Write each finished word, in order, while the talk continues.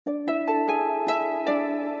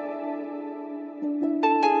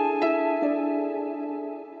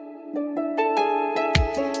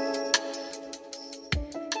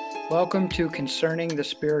Welcome to Concerning the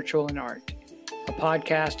Spiritual and Art, a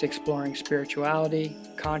podcast exploring spirituality,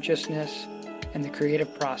 consciousness, and the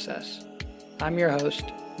creative process. I'm your host,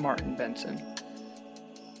 Martin Benson.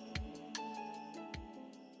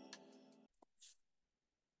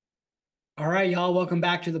 All right, y'all, welcome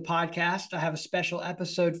back to the podcast. I have a special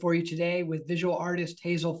episode for you today with visual artist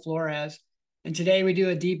Hazel Florez. And today we do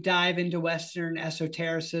a deep dive into Western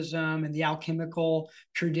esotericism and the alchemical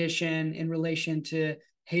tradition in relation to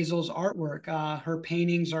Hazel's artwork. Her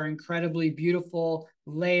paintings are incredibly beautiful,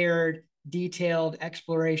 layered, detailed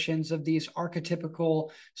explorations of these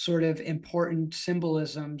archetypical sort of important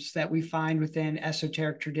symbolisms that we find within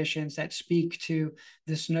esoteric traditions that speak to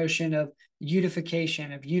this notion of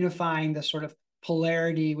unification, of unifying the sort of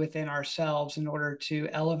polarity within ourselves in order to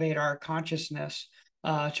elevate our consciousness,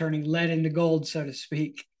 turning lead into gold, so to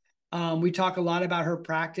speak. We talk a lot about her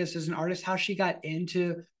practice as an artist, how she got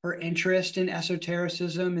into her interest in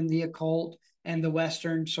esotericism and the occult and the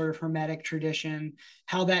Western sort of Hermetic tradition,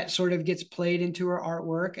 how that sort of gets played into her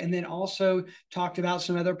artwork, and then also talked about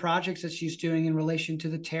some other projects that she's doing in relation to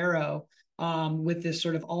the tarot, with this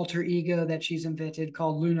sort of alter ego that she's invented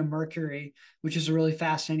called Luna Mercury, which is a really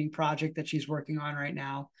fascinating project that she's working on right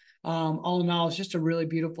now. All in all, it's just a really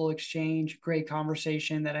beautiful exchange, great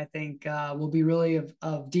conversation that I think will be really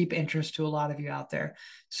of deep interest to a lot of you out there.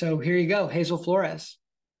 So here you go, Hazel Florez.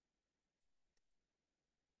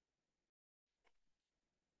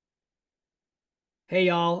 Hey,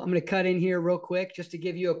 y'all, I'm going to cut in here real quick just to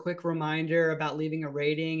give you a quick reminder about leaving a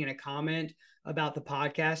rating and a comment about the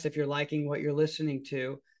podcast if you're liking what you're listening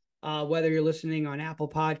to. Whether you're listening on Apple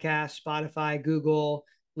Podcasts, Spotify, Google,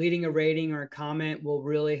 leaving a rating or a comment will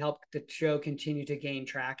really help the show continue to gain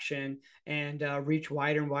traction and reach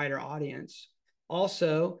wider and wider audience.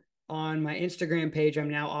 Also, on my Instagram page, I'm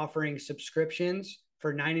now offering subscriptions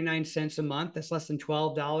for 99 cents a month. That's less than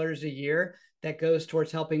 $12 a year. That goes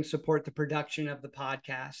towards helping support the production of the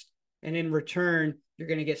podcast. And in return, you're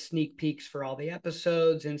going to get sneak peeks for all the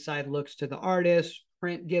episodes, inside looks to the artists,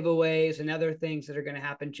 print giveaways, and other things that are going to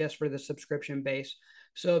happen just for the subscription base.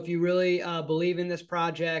 So if you really believe in this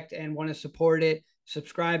project and want to support it,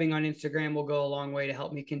 subscribing on Instagram will go a long way to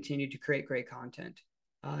help me continue to create great content.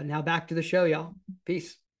 Now back to the show, y'all.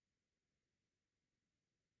 Peace.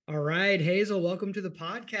 All right, Hazel, welcome to the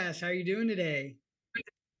podcast. How are you doing today?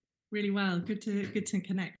 Really well. Good to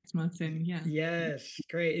connect, Martin. Yeah. Yes,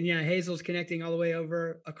 great. And yeah, Hazel's connecting all the way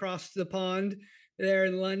over across the pond there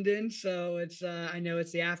in London. So it's I know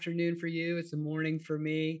it's the afternoon for you, it's the morning for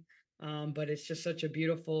me. But it's just such a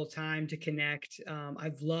beautiful time to connect.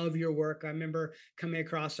 I've loved your work. I remember coming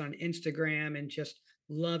across on Instagram and just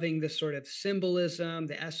loving the sort of symbolism,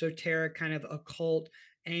 the esoteric kind of occult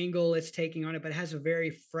angle it's taking on it, but it has a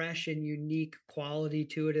very fresh and unique quality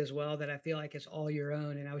to it as well that I feel like is all your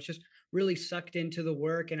own. And I was just really sucked into the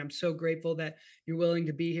work, and I'm so grateful that you're willing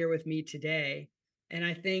to be here with me today. And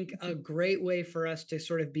I think a great way for us to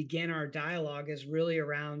sort of begin our dialogue is really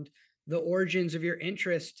around the origins of your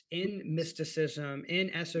interest in mysticism,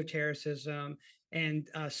 in esotericism, and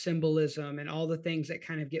symbolism, and all the things that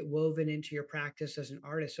kind of get woven into your practice as an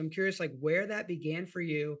artist. So I'm curious, like, where that began for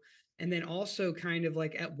you, and then also kind of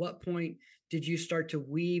like at what point did you start to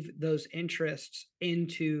weave those interests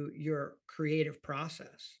into your creative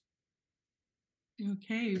process?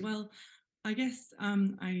 Okay. Well, I guess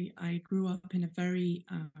I grew up in a very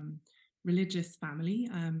religious family.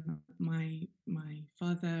 My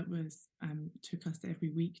father took us every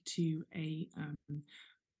week to a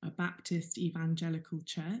Baptist evangelical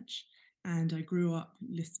church. And I grew up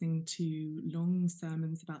listening to long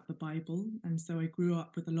sermons about the Bible. And so I grew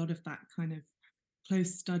up with a lot of that kind of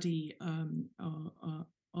close study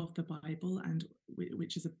of the Bible, and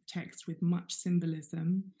which is a text with much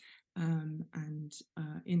symbolism and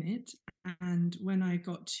in it. And when I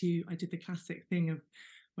did the classic thing of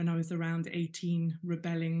when I was around 18,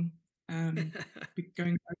 rebelling,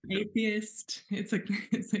 going atheist. It's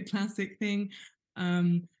a classic thing.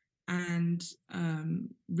 And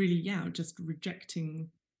really, yeah, just rejecting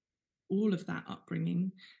all of that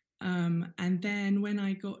upbringing. And then when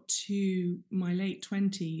I got to my late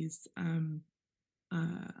 20s,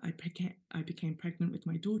 I became pregnant with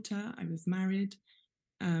my daughter. I was married.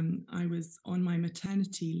 I was on my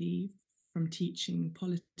maternity leave from teaching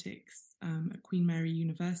politics at Queen Mary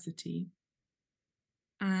University.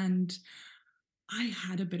 And I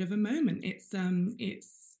had a bit of a moment.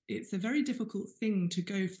 It's a very difficult thing to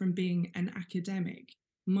go from being an academic,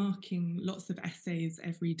 marking lots of essays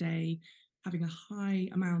every day, having a high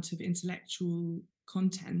amount of intellectual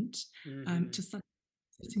content, to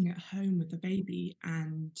sitting at home with a baby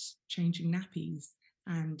and changing nappies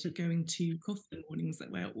and going to coffee mornings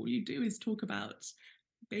that where all you do is talk about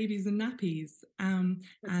babies and nappies.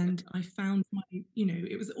 And I found my,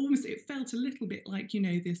 it was almost, it felt a little bit like,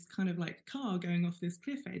 this kind of like car going off this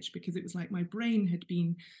cliff edge, because it was like my brain had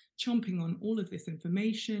been chomping on all of this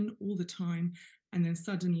information all the time, and then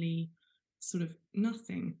suddenly sort of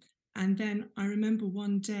nothing. And then I remember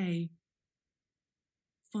one day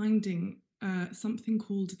finding something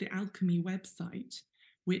called the Alchemy website,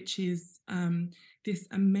 which is this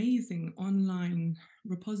amazing online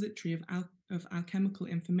repository of alchemical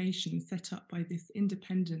information set up by this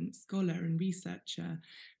independent scholar and researcher,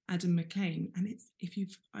 Adam McLean. And it's,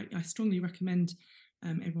 I strongly recommend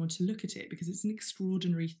everyone to look at it, because it's an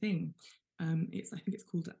extraordinary thing. I think it's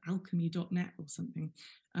called alchemy.net or something.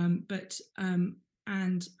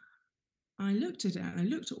 And I looked at it and I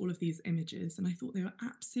looked at all of these images, and I thought they were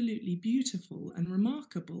absolutely beautiful and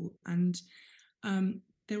remarkable. And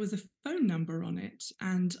there was a phone number on it,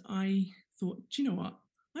 and I thought, do you know what?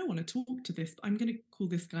 I want to talk to this. I'm going to call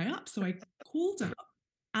this guy up. So I called up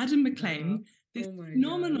Adam McLean, this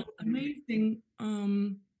phenomenal, amazing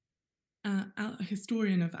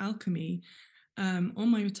historian of alchemy, on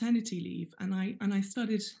my maternity leave, and I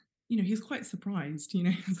started. He's quite surprised.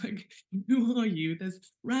 He's like, "Who are you?"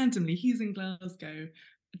 There's randomly, he's in Glasgow,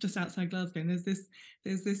 just outside Glasgow, and there's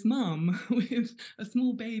this mum with a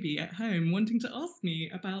small baby at home wanting to ask me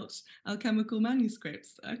about alchemical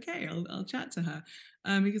manuscripts. Okay, I'll chat to her.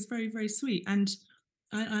 It was very, very sweet, and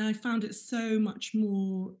I found it so much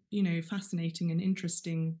more fascinating and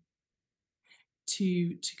interesting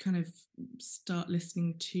to kind of start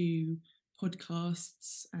listening to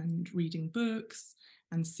podcasts and reading books.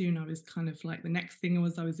 And soon I was kind of like, the next thing I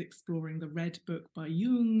was exploring the Red Book by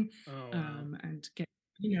Jung. And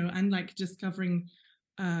and like discovering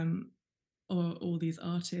all these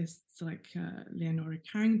artists like Leonora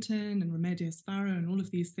Carrington and Remedios Varo and all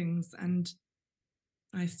of these things. And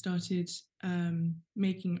I started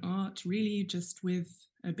making art really just with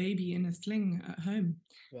a baby in a sling at home.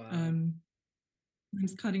 I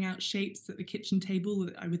was cutting out shapes at the kitchen table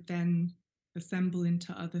that I would then assemble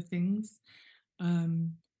into other things.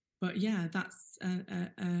 But yeah, that's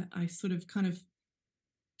I sort of kind of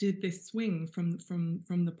did this swing from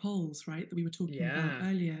the poles, right, that we were talking about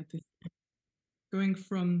earlier. Going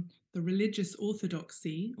from the religious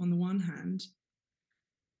orthodoxy on the one hand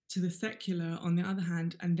to the secular on the other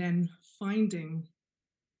hand, and then finding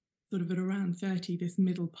sort of at around 30 this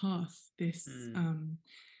middle path, this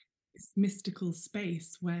mystical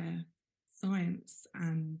space where science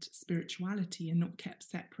and spirituality are not kept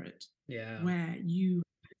separate, where you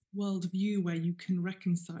worldview where you can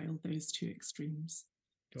reconcile those two extremes.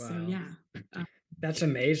 So that's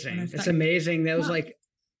amazing. It's amazing. That was like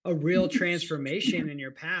a real transformation in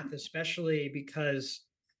your path, especially because,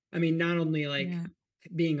 I mean, not only like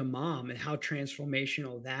being a mom and how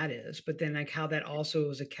transformational that is, but then like how that also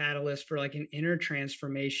was a catalyst for like an inner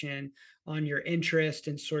transformation on your interest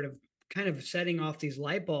and sort of kind of setting off these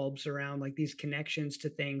light bulbs around like these connections to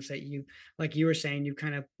things that you, like you were saying, you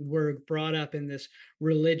kind of were brought up in this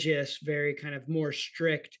religious, very kind of more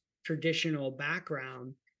strict traditional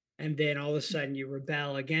background. And then all of a sudden you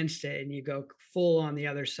rebel against it and you go full on the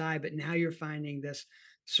other side. But now you're finding this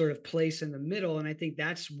sort of place in the middle. And I think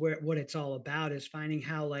that's what it's all about, is finding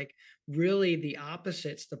how like really the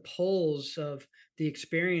opposites, the poles of the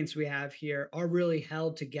experience we have here are really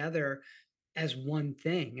held together as one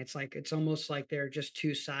thing. It's like, it's almost like they're just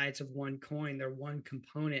two sides of one coin. They're one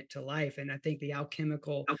component to life. And I think the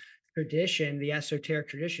alchemical tradition, the esoteric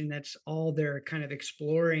tradition, that's all they're kind of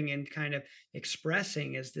exploring and kind of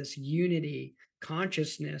expressing is this unity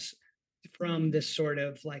consciousness from this sort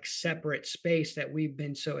of like separate space that we've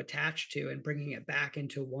been so attached to, and bringing it back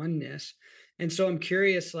into oneness. And so I'm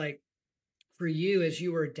curious, like, for you, as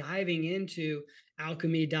you were diving into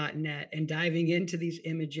alchemy.net and diving into these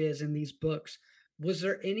images and these books, was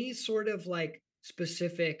there any sort of like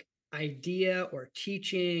specific idea or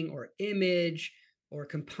teaching or image or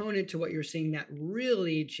component to what you're seeing that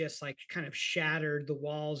really just like kind of shattered the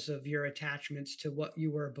walls of your attachments to what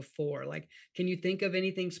you were before? Like, can you think of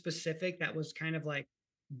anything specific that was kind of like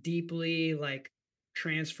deeply like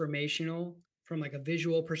transformational from like a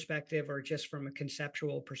visual perspective or just from a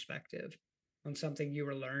conceptual perspective on something you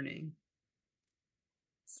were learning?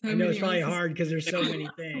 I know it's probably hard because there's so many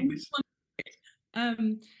things.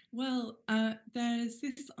 There's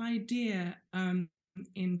this idea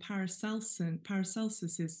in Paracelsus.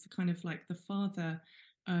 Paracelsus is kind of like the father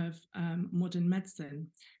of modern medicine.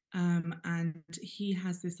 And he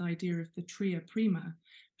has this idea of the tria prima,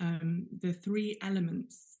 the three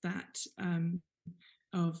elements that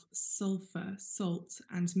of sulfur, salt,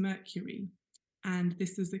 and mercury. and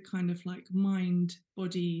this is a kind of like mind,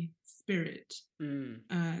 body, spirit Mm.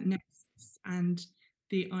 nexus, and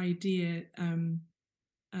the idea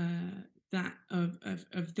uh, that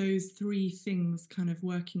of those three things kind of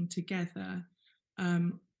working together,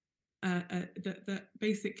 um, that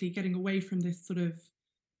basically getting away from this sort of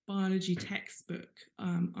biology textbook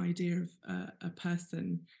idea of a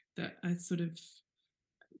person, that a sort of,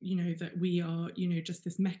 that we are, just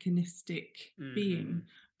this mechanistic being.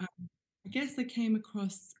 Hmm. I guess I came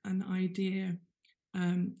across an idea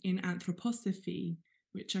in anthroposophy,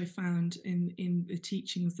 which I found in the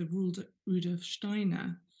teachings of Rudolf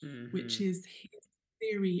Steiner, which Hmm. is his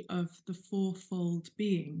theory of the fourfold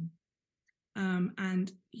being.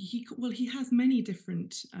 And he has many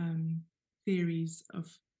different theories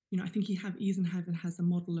of, I think Eisenhower has a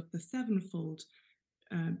model of the sevenfold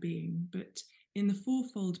being, but in the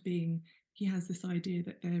fourfold being, he has this idea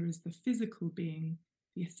that there is the physical being,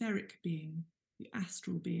 the etheric being, the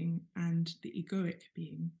astral being, and the egoic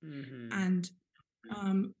being. Hmm. And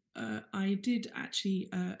I did actually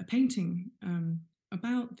a painting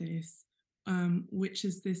about this,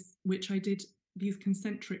 which I did these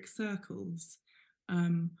concentric circles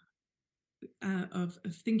um, of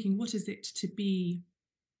thinking, what is it to be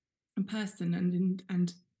a person,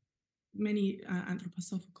 and many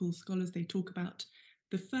anthroposophical scholars, they talk about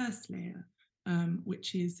the first layer,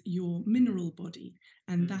 which is your mineral body,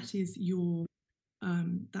 and Mm. that is your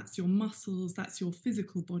that's your muscles, that's your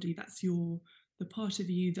physical body, that's the part of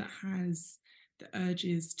you that has the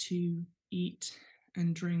urges to eat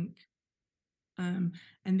and drink. And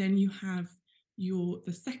then you have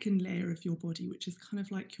the second layer of your body, which is kind of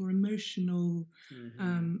like your emotional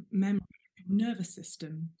Hmm. memory, nervous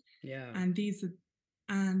system. Yeah. And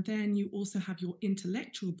then you also have your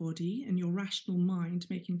intellectual body and your rational mind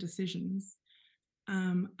making decisions.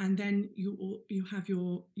 And then you have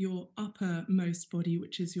your uppermost body,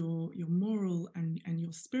 which is your moral and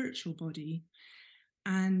your spiritual body.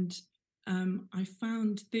 And I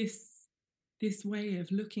found this way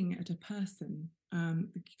of looking at a person,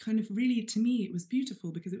 kind of, really, to me, it was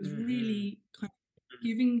beautiful, because it was Hmm. really kind of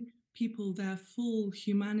giving people their full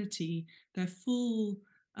humanity, their full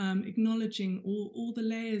acknowledging all the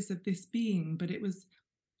layers of this being, but it was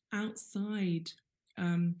outside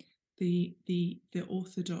um, the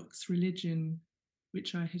orthodox religion,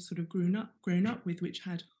 which I had sort of grown up with, which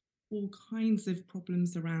had all kinds of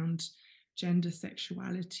problems around gender,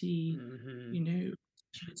 sexuality, Hmm.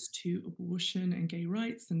 to abortion and gay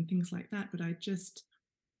rights and things like that. But I just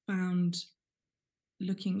found,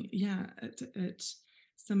 looking, at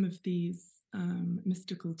some of these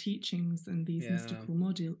mystical teachings and these Yeah. mystical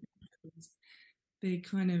models, they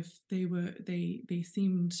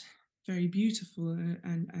seemed very beautiful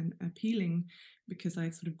and appealing, because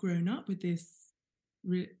I'd sort of grown up with this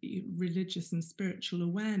religious and spiritual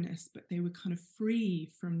awareness, but they were kind of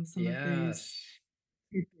free from some of those Yes.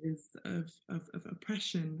 images of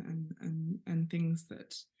oppression and things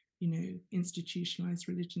that, institutionalized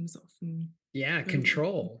religions often Yeah, go with.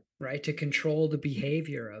 control, right? To control the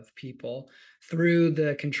behavior of people through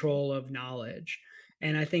the control of knowledge.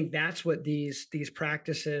 And I think that's what these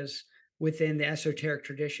practices within the esoteric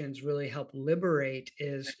traditions really help liberate,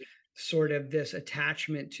 is sort of this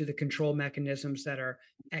attachment to the control mechanisms that are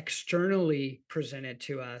externally presented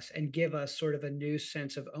to us, and give us sort of a new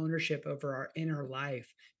sense of ownership over our inner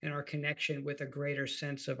life and our connection with a greater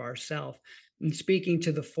sense of ourself. And speaking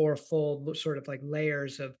to the fourfold sort of like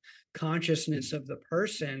layers of consciousness of the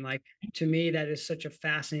person, like, to me that is such a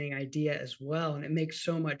fascinating idea as well, and it makes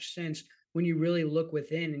so much sense when you really look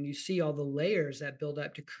within and you see all the layers that build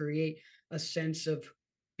up to create a sense of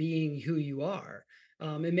being who you are.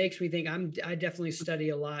 It makes me think, I definitely study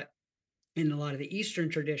a lot in a lot of the Eastern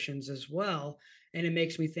traditions as well. And it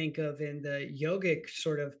makes me think of, in the yogic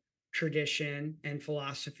sort of tradition and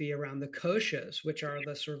philosophy, around the koshas, which are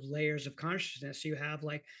the sort of layers of consciousness. You have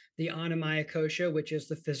like the Annamaya kosha, which is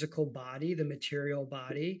the physical body, the material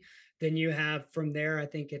body. Then you have, from there, I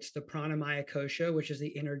think it's the Pranamaya kosha, which is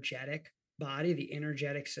the energetic body, the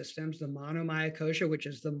energetic systems, the Manomaya kosha, which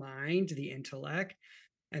is the mind, the intellect.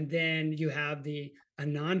 And then you have the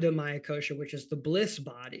Anandamaya kosha, which is the bliss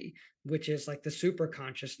body, which is like the super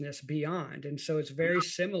consciousness beyond. And so it's very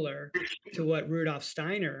similar to what Rudolf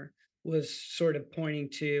Steiner was sort of pointing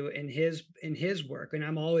to in his work. And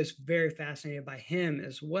I'm always very fascinated by him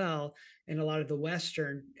as well, and a lot of the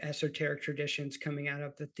Western esoteric traditions coming out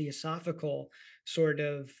of the theosophical sort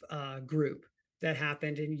of group that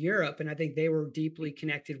happened in Europe. And I think they were deeply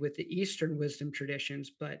connected with the Eastern wisdom traditions.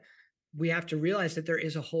 But we have to realize that there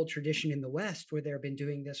is a whole tradition in the West where they've been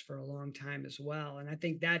doing this for a long time as well. And I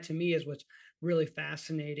think that to me is what's really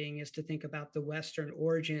fascinating, is to think about the Western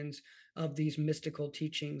origins of these mystical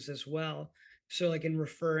teachings as well. So like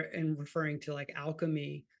referring to like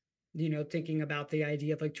alchemy, thinking about the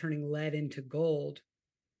idea of like turning lead into gold.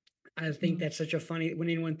 I think Mm. that's such a funny, when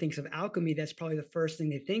anyone thinks of alchemy, that's probably the first thing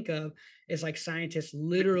they think of, is like scientists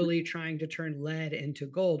literally trying to turn lead into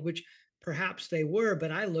gold, which perhaps they were,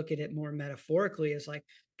 but I look at it more metaphorically as like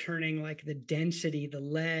turning like the density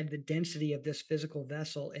of this physical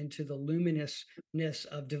vessel into the luminousness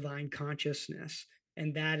of divine consciousness.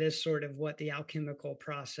 And that is sort of what the alchemical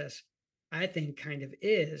process, I think, kind of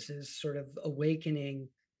is sort of awakening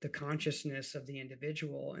the consciousness of the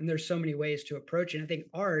individual. And there's so many ways to approach it. I think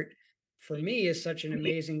art, for me, is such an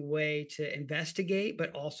amazing way to investigate,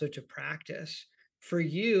 but also to practice. For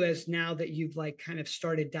you, as now that you've like kind of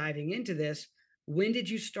started diving into this, when did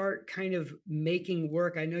you start kind of making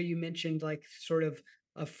work? I know you mentioned like sort of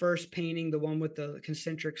a first painting, the one with the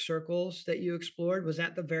concentric circles that you explored. Was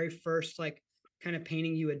that the very first like kind of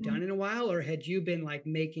painting you had done in a while, or had you been like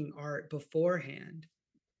making art beforehand?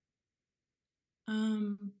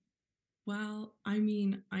 Um, well, I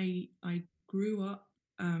mean, I grew up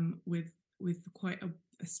with quite a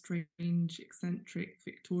strange, eccentric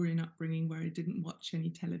Victorian upbringing where I didn't watch any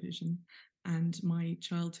television, and my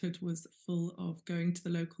childhood was full of going to the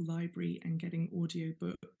local library and getting audio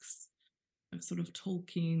books of sort of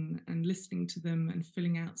Tolkien and listening to them and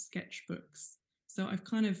filling out sketchbooks. So I've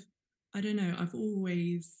kind of, I don't know, I've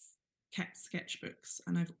always kept sketchbooks,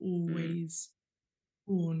 and I've Mm, always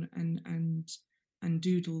drawn and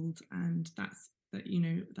doodled, and that's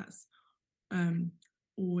um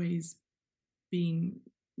always been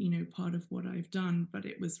part of what I've done. But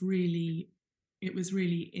it was really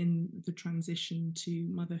in the transition to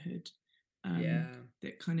motherhood yeah.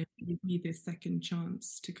 that kind of gave me this second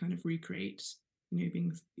chance to kind of recreate,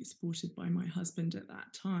 being supported by my husband at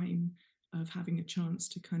that time, of having a chance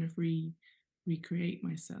to kind of recreate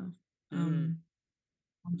myself. Mm,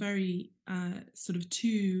 Very sort of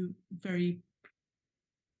two very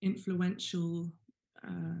influential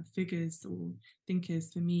figures or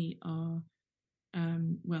thinkers for me are,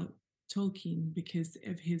 well, Tolkien, because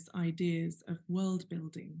of his ideas of world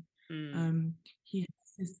building. mm. He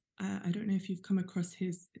has this, I don't know if you've come across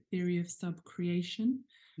his theory of subcreation,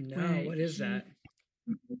 No, where what is that?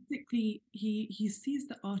 basically he sees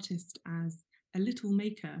the artist as a little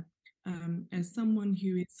maker, as someone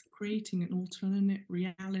who is creating an alternate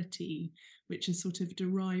reality which is sort of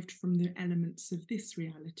derived from the elements of this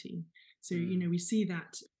reality. So Mm, we see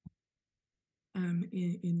that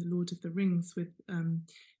in the Lord of the Rings with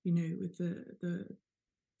with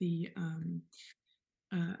the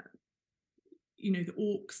uh, the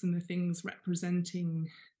orcs and the things representing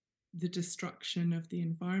the destruction of the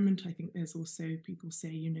environment. I think there's also people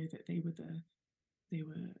say that they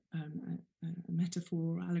were a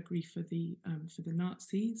metaphor or allegory for the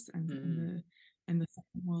Nazis mm, and the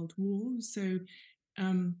Second World War. So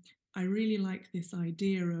um, I really like this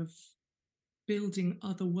idea of building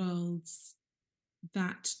other worlds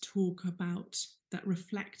that talk about, that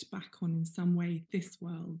reflect back on in some way this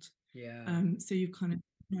world. yeah. So you kind of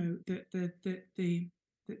know that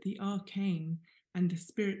the arcane and the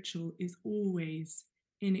spiritual is always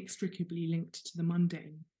inextricably linked to the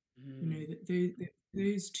mundane. Mm,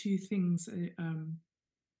 Those two things.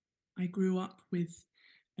 I grew up with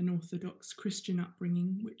an Orthodox Christian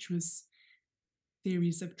upbringing, which was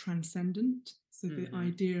theories of transcendent. So the mm-hmm,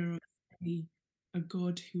 idea of a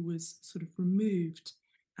God who was sort of removed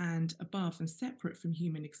and above and separate from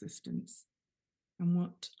human existence. And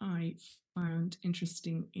what I found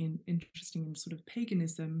interesting in sort of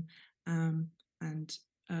paganism, and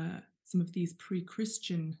some of these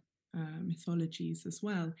pre-Christian mythologies as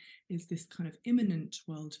well, is this kind of immanent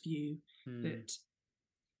worldview mm, that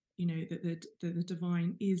the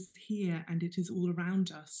divine is here and it is all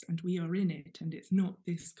around us and we are in it, and it's not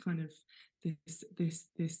this kind of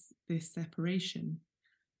this separation.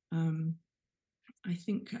 um, I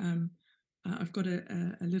think I've got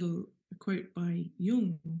a little quote by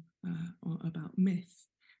Jung about myth,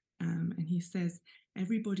 and he says,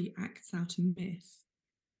 everybody acts out a myth,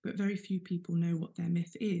 but very few people know what their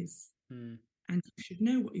myth is. mm, And you should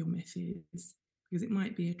know what your myth is, because it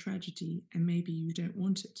might be a tragedy and maybe you don't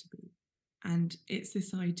want it to be. And it's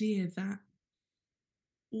this idea that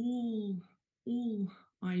all all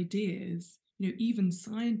ideas, even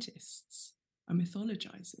scientists are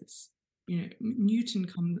mythologizers. Newton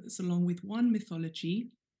comes along with one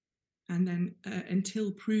mythology, and then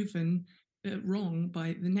until proven wrong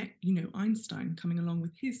by the next, Einstein coming along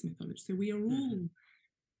with his mythology. So we are mm-hmm, all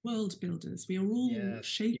world builders. We are all Yes.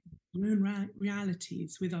 shaping our own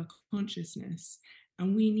realities with our consciousness.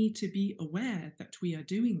 And we need to be aware that we are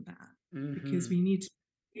doing that, because Mm-hmm. we need to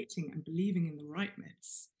be creating and believing in the right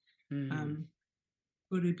myths. Mm.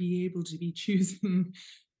 Got to be able to be choosing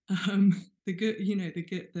the good,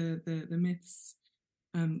 the myths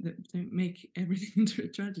that don't make everything into a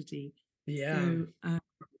tragedy. Yeah. So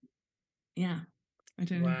yeah, I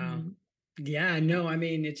don't know how Wow. you. Yeah, no, I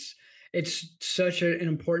mean it's such an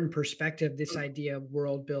important perspective, this idea of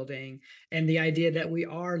world building and the idea that we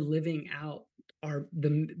are living out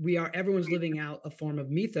everyone's living out a form of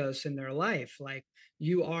mythos in their life. Like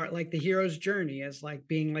you are like the hero's journey as like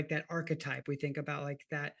being like that archetype. We think about like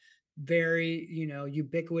that very,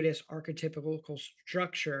 ubiquitous archetypical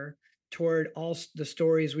structure toward the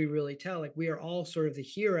stories we really tell. Like we are all sort of the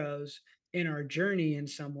heroes in our journey in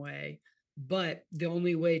some way, but the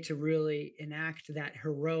only way to really enact that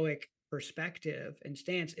heroic perspective and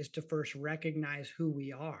stance is to first recognize who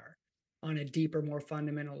we are on a deeper, more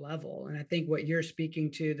fundamental level. And I think what you're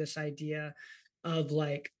speaking to, this idea of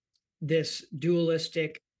like this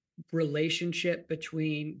dualistic relationship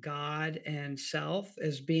between God and self,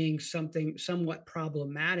 as being something somewhat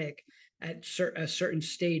problematic at a certain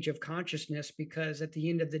stage of consciousness, because at the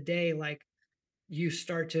end of the day, like you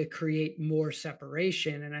start to create more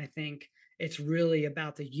separation. And I think it's really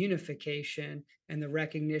about the unification and the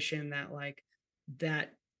recognition that like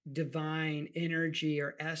that divine energy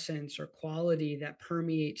or essence or quality that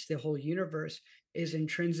permeates the whole universe is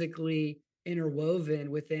intrinsically interwoven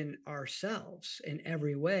within ourselves in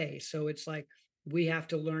every way. So it's like we have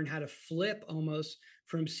to learn how to flip almost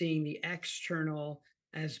from seeing the external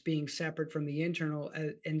as being separate from the internal,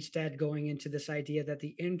 instead going into this idea that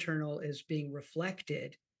the internal is being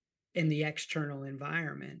reflected in the external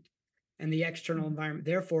environment, and the external environment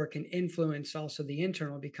therefore can influence also the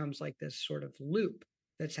internal. It becomes like this sort of loop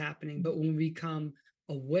that's happening. But when we become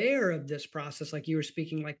aware of this process, like you were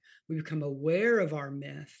speaking, like we become aware of our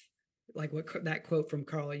myth, like what that quote from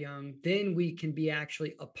Carl Jung, then we can be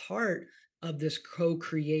actually a part of this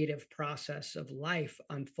co-creative process of life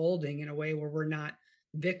unfolding in a way where we're not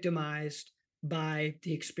victimized by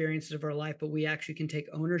the experiences of our life, but we actually can take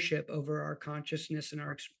ownership over our consciousness and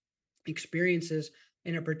our experiences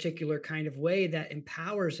in a particular kind of way that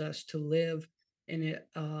empowers us to live in it,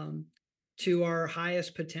 to our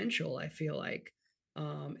highest potential. I feel like,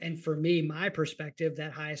 and for me, my perspective,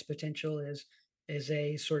 that highest potential is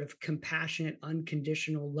a sort of compassionate,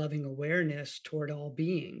 unconditional, loving awareness toward all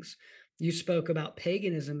beings. You spoke about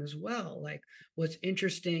paganism as well. Like what's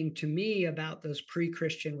interesting to me about those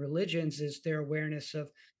pre-Christian religions is their awareness of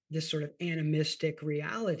this sort of animistic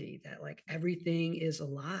reality, that like everything is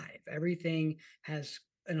alive, everything has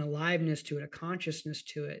an aliveness to it, a consciousness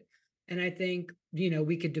to it. And I think,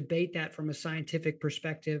 we could debate that from a scientific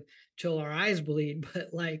perspective till our eyes bleed, but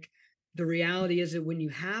like the reality is that when you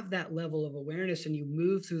have that level of awareness and you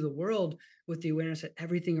move through the world with the awareness that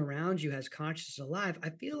everything around you has consciousness alive, I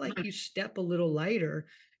feel like you step a little lighter,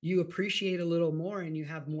 you appreciate a little more, and you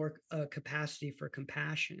have more capacity for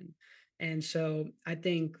compassion. And so I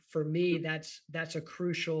think for me, that's a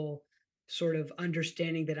crucial sort of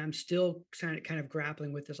understanding that I'm still kind of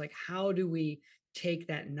grappling with, is like, how do we take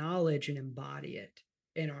that knowledge and embody it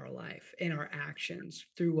in our life, in our actions,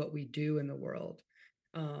 through what we do in the world?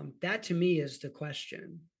 That to me is the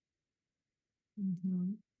question.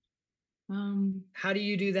 Mm-hmm. Um, How do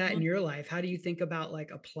you do that in well, your life? How do you think about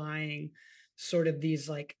like applying sort of these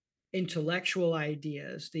like intellectual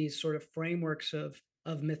ideas, these sort of frameworks of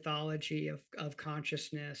mythology, of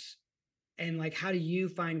consciousness, and like how do you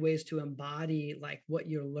find ways to embody like what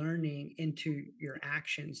you're learning into your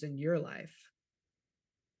actions in your life?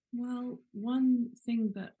 well, one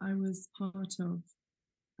thing that I was part of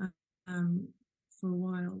um, for a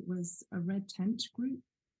while was a red tent group,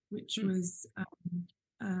 which Hmm. was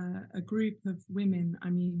a group of women. I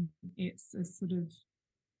mean, it's a sort of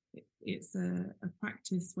it's a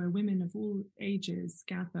practice where women of all ages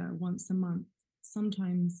gather once a month,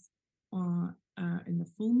 sometimes in the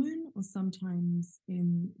full moon or sometimes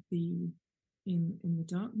in the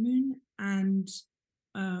dark moon. And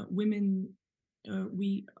women,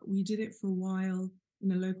 we did it for a while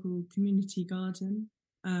in a local community garden,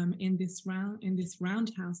 in this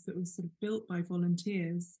roundhouse that was sort of built by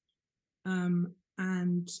volunteers,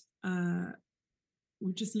 and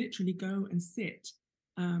we just literally go and sit,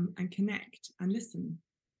 and connect and listen.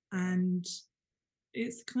 And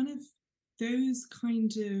it's kind of those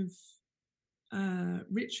kind of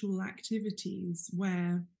ritual activities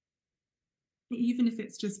where, even if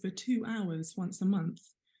it's just for 2 hours once a month,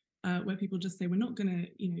 where people just say, we're not going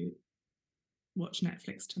to, watch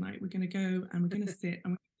Netflix tonight. We're going to go and we're going to sit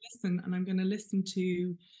and we're listen, and I'm going to listen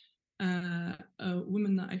to a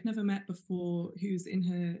woman that I've never met before, who's in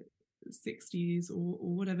her 60s or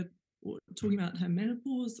whatever, or talking about her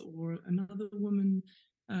menopause, or another woman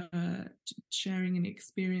sharing an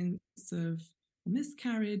experience of a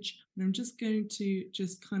miscarriage. And I'm just going to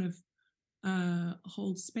just kind of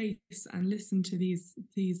hold space and listen to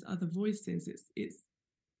these other voices. It's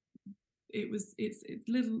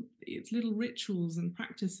little rituals and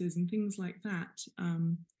practices and things like that,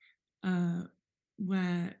 uh,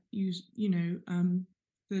 where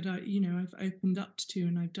that I've opened up to,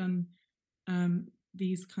 and I've done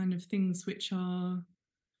these kind of things, which are,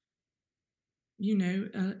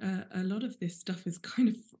 a lot of this stuff is kind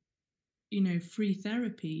of, free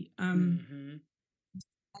therapy, Mm-hmm.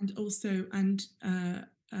 and also, and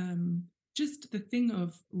just the thing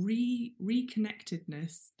of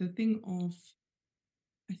reconnectedness, the thing of,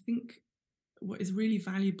 I think what is really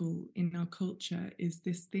valuable in our culture is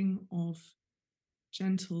this thing of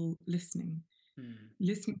gentle listening, Mm.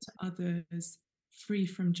 listening to others free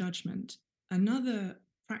from judgment. Another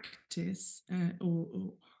practice,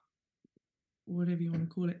 or whatever you want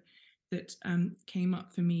to call it, that came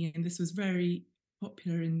up for me, and this was very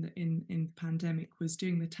popular in the pandemic, was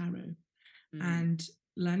doing the tarot Mm. and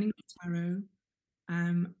learning the tarot,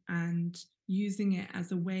 and using it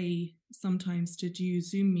as a way sometimes to do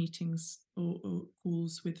Zoom meetings or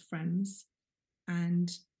calls with friends, and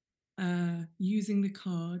using the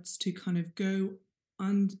cards to kind of go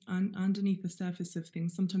underneath the surface of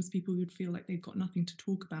things. Sometimes people would feel like they've got nothing to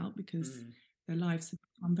talk about because Mm. their lives have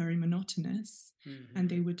become very monotonous, and Mm-hmm.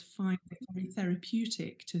 they would find it very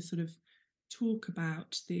therapeutic to sort of talk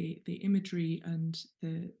about the imagery and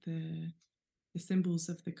the symbols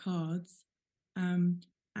of the cards.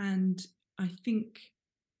 And I think,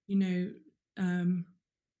 you know, um,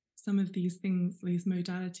 some of these things, these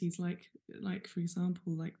modalities, like for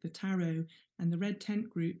example, like the tarot and the red tent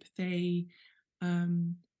group,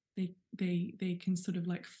 um, they can sort of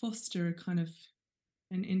like foster a kind of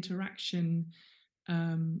an interaction,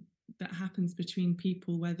 um, that happens between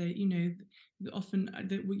people, where they, often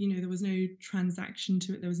there was no transaction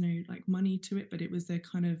to it, there was no like money to it, but it was a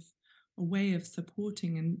kind of a way of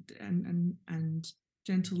supporting and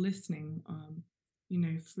gentle listening,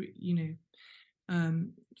 free,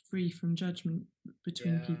 free from judgment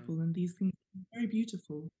between Yeah, people, and these things are very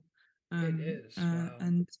beautiful. it is. Wow.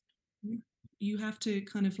 And you have to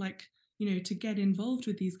kind of like, to get involved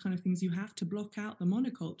with these kind of things, you have to block out the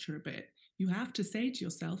monoculture a bit. You have to say to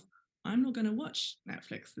yourself, I'm not going to watch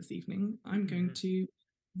Netflix this evening. I'm going Mm-hmm. to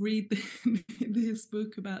read this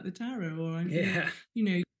book about the tarot, or I'm going to,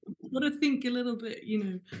 Yeah. got to think a little bit,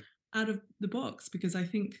 out of the box, because I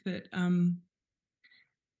think that,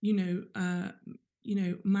 you know, uh,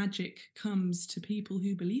 magic comes to people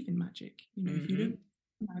who believe in magic. If you don't Mm-hmm. believe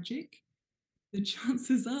in magic, the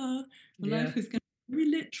chances are your Yeah. life is going to be very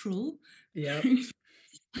literal, Yep. very,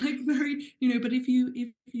 like very, but if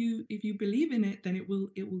you believe in it, then it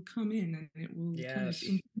will come in, and it will kind of Yes.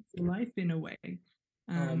 influence your life in a way, Oh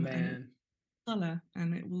and it man. will color,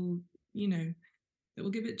 and it will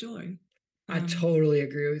give it joy. I Um, totally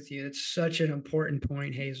agree with you. It's such an important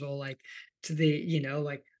point, Hazel. Like to the,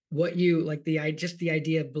 like what you like just the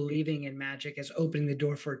idea of believing in magic is opening the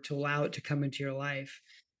door for it to allow it to come into your life.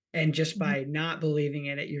 And just mhm, by not believing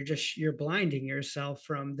in it, you're blinding yourself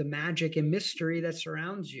from the magic and mystery that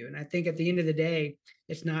surrounds you. And I think at the end of the day,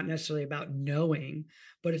 it's not necessarily about knowing,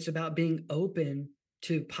 but it's about being open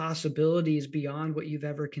to possibilities beyond what you've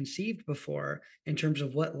ever conceived before in terms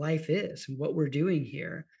of what life is and what we're doing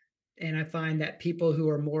here. And I find that people who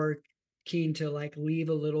are more keen to like leave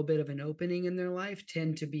a little bit of an opening in their life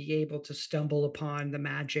tend to be able to stumble upon the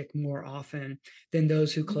magic more often than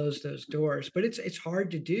those who close those doors. But it's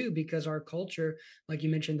hard to do because our culture, like you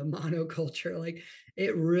mentioned, the monoculture, like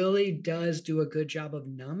it really does do a good job of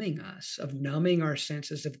numbing us, of numbing our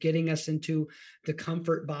senses, of getting us into the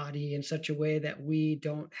comfort body in such a way that we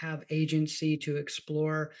don't have agency to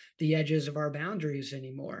explore the edges of our boundaries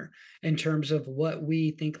anymore in terms of what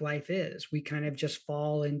we think life is. We kind of just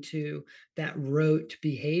fall into that rote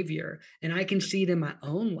behavior. And I can see it in my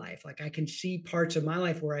own life. Like I can see parts of my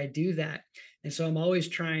life where I do that. And so I'm always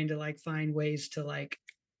trying to like find ways to like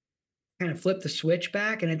kind of flip the switch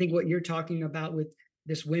back. And I think what you're talking about with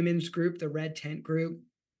this women's group, the red tent group,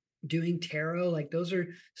 doing tarot, like those are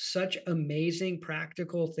such amazing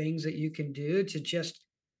practical things that you can do to just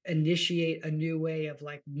initiate a new way of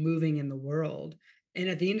like moving in the world. And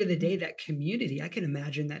at the end of the day, Mhm. that community, I can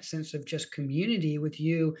imagine that sense of just community with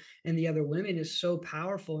you and the other women is so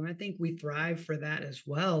powerful. And I think we thrive for that as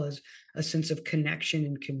well, as a sense of connection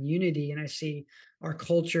and community. And I see our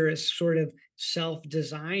culture is sort of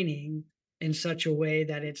self-designing in such a way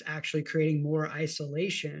that it's actually creating more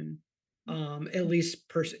isolation. At least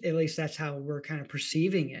that's how we're kind of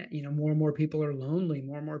perceiving it. More and more people are lonely,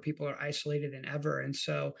 more and more people are isolated than ever. And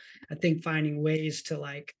so I think finding ways to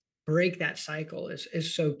like break that cycle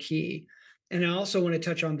is so key. And I also want to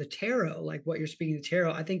touch on the tarot, like what you're speaking of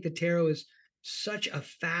tarot. I think the tarot is such a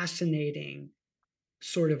fascinating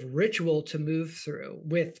sort of ritual to move through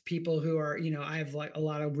with people who are, I have like a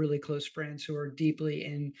lot of really close friends who are deeply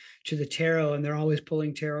into the tarot and they're always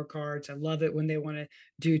pulling tarot cards. I love it when they want to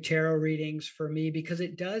do tarot readings for me because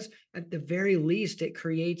it does, at the very least, it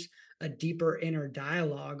creates a deeper inner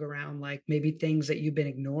dialogue around like maybe things that you've been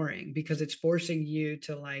ignoring because it's forcing you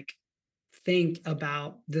to like think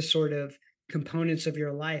about the sort of components of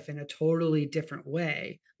your life in a totally different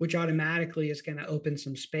way, which automatically is going to open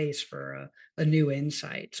some space for a new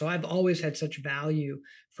insight. So I've always had such value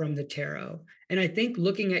from the tarot. And I think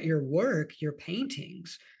looking at your work, your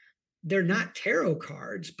paintings, they're not tarot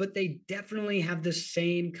cards, but they definitely have the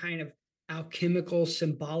same kind of alchemical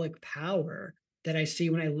symbolic power that I see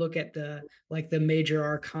when I look at the major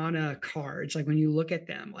arcana cards. Like when you look at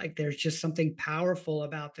them, like there's just something powerful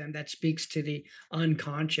about them that speaks to the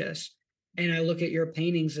unconscious. And I look at your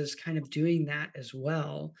paintings as kind of doing that as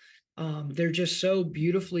well. They're just so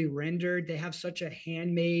beautifully rendered. They have such a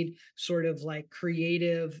handmade sort of like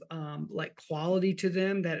creative like quality to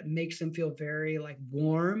them that makes them feel very like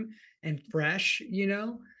warm and fresh.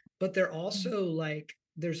 But they're also like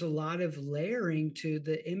there's a lot of layering to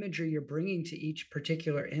the imagery you're bringing to each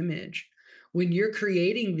particular image. When you're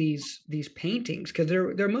creating these paintings, because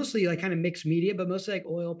they're mostly like kind of mixed media, but mostly like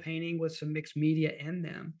oil painting with some mixed media in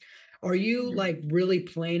them. Are you Yeah. like really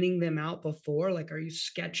planning them out before? Like, are you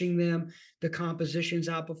sketching them, the compositions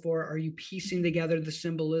out before? Are you piecing together the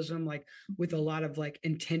symbolism like with a lot of like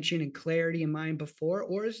intention and clarity in mind before?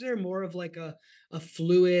 Or is there more of like a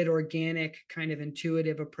fluid, organic, kind of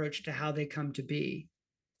intuitive approach to how they come to be?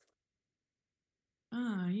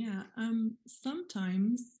 Yeah.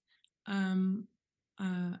 Sometimes, um,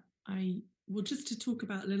 uh, I well, just to talk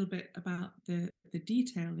about a little bit about the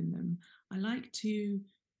detail in them. I like to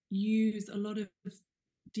use a lot of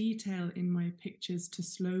detail in my pictures to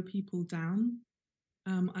slow people down.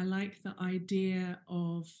 I like the idea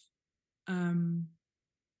of um,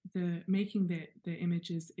 the making the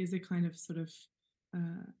images is a kind of sort of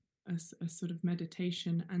uh, a sort of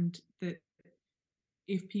meditation, and that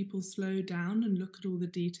if people slow down and look at all the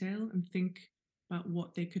detail and think about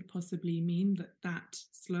what they could possibly mean, that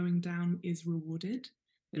slowing down is rewarded,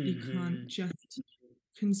 that Hmm.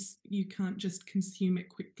 you can't just consume it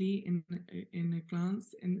quickly in a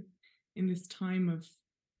glance in this time of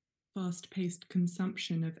fast-paced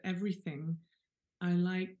consumption of everything. I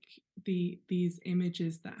like these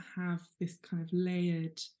images that have this kind of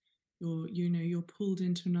layered, you're pulled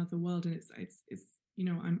into another world, and it's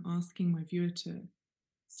I'm asking my viewer to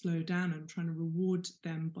slow down. I'm trying to reward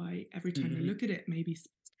them by every time they Hmm. look at it, maybe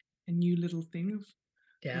a new little thing of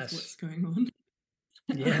what's Yes. going on.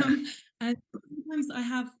 Yeah. And sometimes I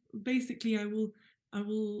have basically I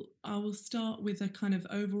will start with a kind of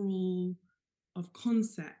overall of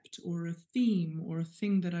concept or a theme or a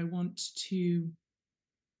thing that I want to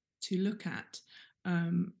look at.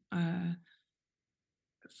 Um, uh,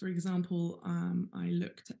 for example, I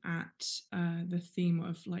looked at the theme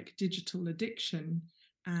of like digital addiction,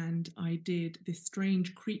 and I did this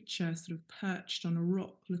strange creature sort of perched on a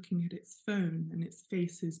rock looking at its phone, and its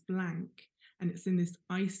face is blank, and it's in this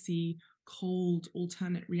icy, cold,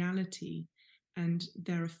 alternate reality. And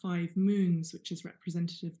there are five moons, which is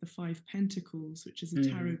representative of the five pentacles, which is a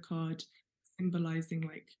tarot Hmm. card symbolizing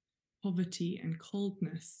like poverty and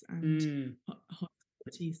coldness and Mm.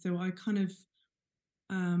 hostility. So I kind of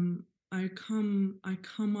I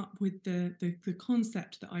come up with the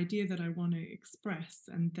concept, the idea that I want to express,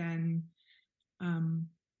 and then um,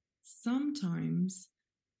 sometimes,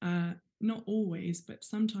 not always, but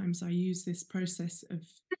sometimes I use this process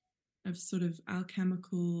of sort of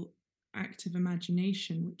alchemical active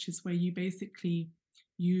imagination, which is where you basically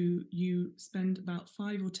you spend about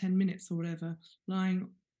 5 or 10 minutes or whatever lying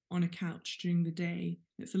on a couch during the day.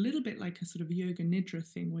 It's a little bit like a sort of yoga nidra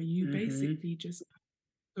thing where you Hmm. basically just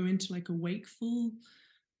go into like a wakeful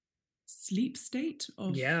sleep state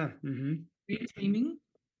of Yeah. Hmm. daydreaming,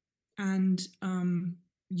 and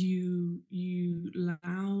you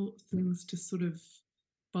allow things to sort of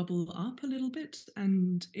bubble up a little bit,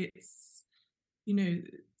 and it's you know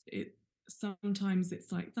it sometimes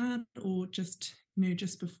it's like that, or just,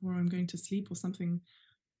 just before I'm going to sleep or something.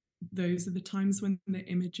 Those are the times when the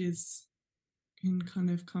images can kind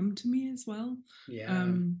of come to me as well. Yeah.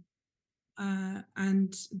 Um,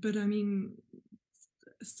 and but I mean,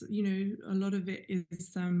 a lot of it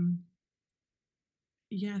is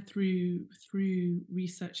yeah, through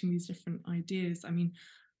researching these different ideas. I mean,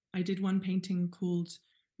 I did one painting called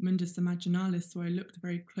Mundus Imaginalis, where I looked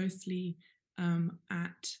very closely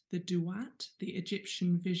at the Duat, the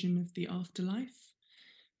Egyptian vision of the afterlife,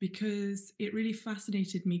 because it really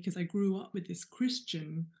fascinated me, because I grew up with this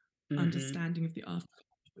Christian Mm-hmm. understanding of the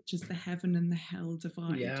afterlife, which is the heaven and the hell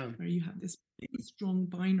divide, Yeah. where you have this really strong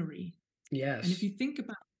binary. And if Yes. you think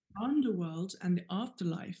about the underworld and the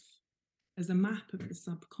afterlife as a map of the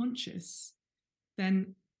subconscious,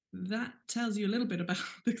 then that tells you a little bit about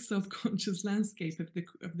the subconscious landscape of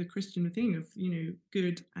the Christian thing of,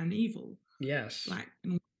 good and evil, Yes. black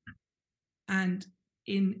and white. And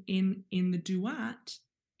in the duat,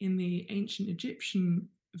 in the ancient Egyptian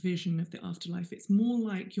vision of the afterlife, it's more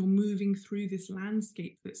like you're moving through this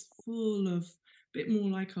landscape that's full of, a bit more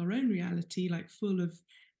like our own reality, like full of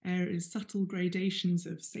areas, subtle gradations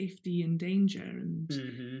of safety and danger, and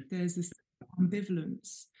Mm-hmm. there's this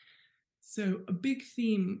ambivalence. So a big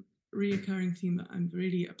theme, reoccurring theme that I'm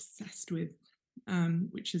really obsessed with,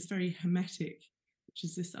 which is very hermetic, which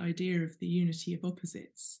is this idea of the unity of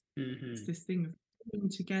opposites. It's Mm-hmm. this thing of putting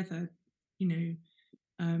together, you know,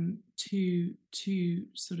 two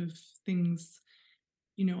sort of things.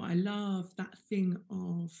 I love that thing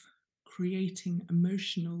of creating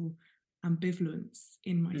emotional ambivalence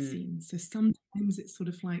in my scenes. So sometimes it's sort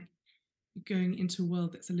of like going into a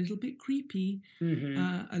world that's a little bit creepy, Mm-hmm.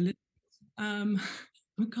 a little um,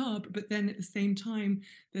 macabre, but then at the same time,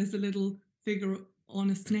 there's a little figure on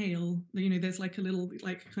a snail. There's like a little,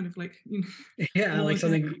 like, kind of like, Yeah, or like like a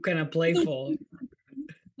something kind of playful.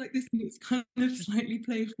 like this. It's kind of slightly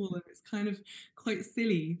playful, and it's kind of quite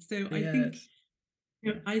silly. So Yes.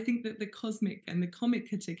 I think that the cosmic and the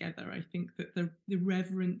comic are together. I think that the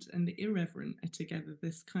reverent and the irreverent are together.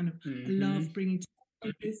 This kind of, I love Mm-hmm. bringing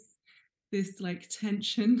together this like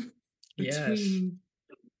tension Yes. between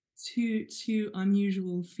two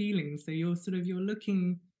unusual feelings. So you're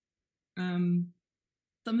looking,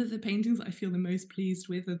 some of the paintings that I feel the most pleased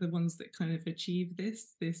with are the ones that kind of achieve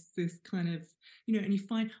this kind of, and you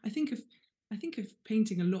find, I think of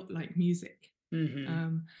painting a lot like music. Mm-hmm.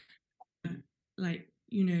 um like,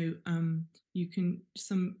 you can,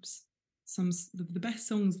 the best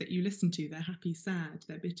songs that you listen to, they're happy, sad,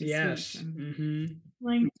 they're bittersweet, Yes. and Mm-hmm.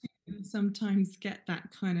 trying to sometimes get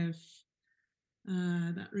that kind of,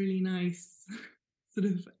 that really nice sort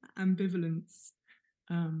of ambivalence,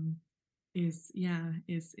 um, is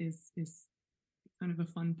kind of a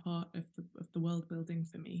fun part of the world building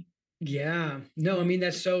for me. Yeah. No, I Yeah. mean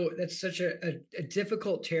that's such a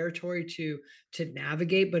difficult territory to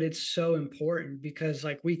navigate, but it's so important because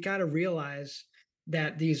like we got to realize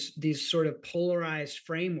that these sort of polarized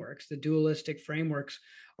frameworks, the dualistic frameworks,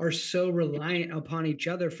 are so reliant upon each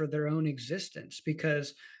other for their own existence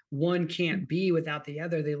because one can't be without the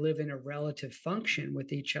other. They live in a relative function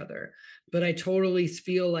with each other. But I totally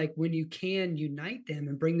feel like when you can unite them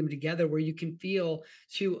and bring them together where you can feel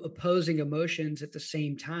two opposing emotions at the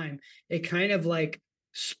same time, it kind of like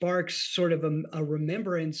sparks sort of a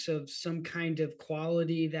remembrance of some kind of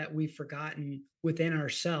quality that we've forgotten within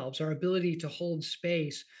ourselves, our ability to hold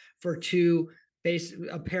space for two base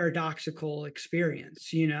a paradoxical experience,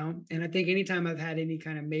 and I think anytime I've had any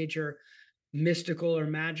kind of major mystical or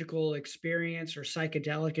magical experience or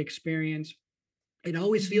psychedelic experience, it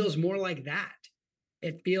always Mhm. feels more like that.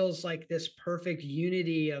 It feels like this perfect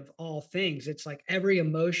unity of all things. It's like every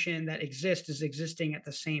emotion that exists is existing at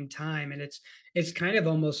the same time. And it's kind of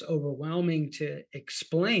almost overwhelming to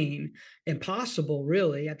explain, impossible,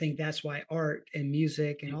 really. I think that's why art and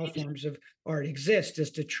music and all forms of art exist, is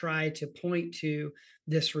to try to point to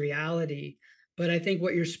this reality. But I think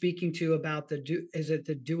what you're speaking to about is it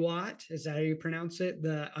the duat? Is that how you pronounce it?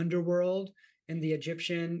 The underworld and the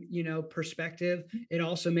Egyptian, perspective. It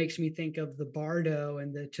also makes me think of the Bardo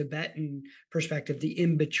and the Tibetan perspective, the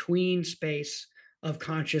in between space of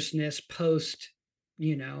consciousness post,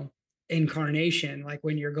 you know, incarnation. Like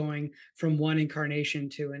when you're going from one incarnation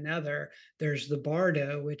to another, there's the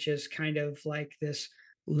Bardo, which is kind of like this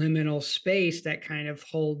liminal space that kind of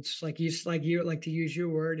holds, like you like to use your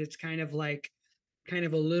word, it's kind of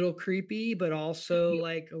a little creepy, but also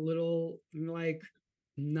like a little like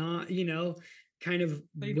not, kind of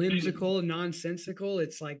whimsical, nonsensical.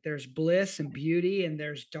 It's like there's bliss and beauty and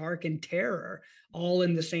there's dark and terror all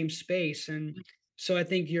in the same space. And So I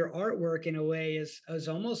think your artwork in a way is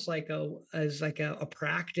almost like a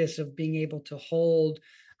practice of being able to hold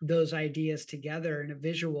those ideas together in a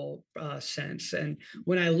visual sense. And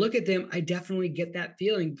when I look at them, I definitely get that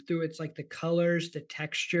feeling through it's like the colors, the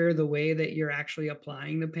texture, the way that you're actually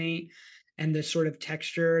applying the paint, and the sort of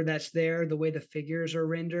texture that's there, the way the figures are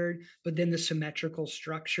rendered, but then the symmetrical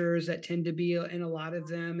structures that tend to be in a lot of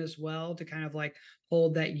them as well to kind of like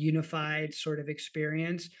hold that unified sort of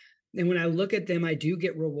experience. And when I look at them, I do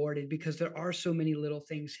get rewarded because there are so many little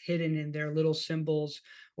things hidden in there, little symbols,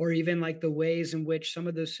 or even like the ways in which some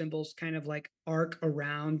of those symbols kind of like arc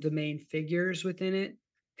around the main figures within it,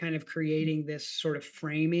 kind of creating this sort of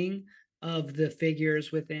framing of the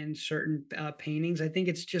figures within certain paintings. I think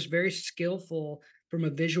it's just very skillful from a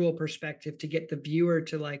visual perspective to get the viewer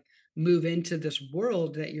to like move into this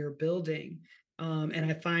world that you're building. And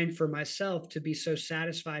I find for myself to be so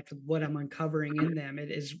satisfied with what I'm uncovering in them. It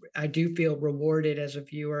is, I do feel rewarded as a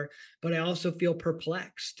viewer, but I also feel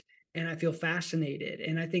perplexed and I feel fascinated.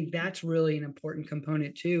 And I think that's really an important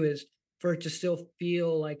component too, is for it to still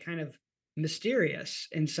feel like kind of mysterious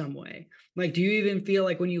in some way. Like, do you even feel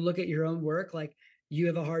like when you look at your own work, like you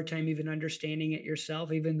have a hard time even understanding it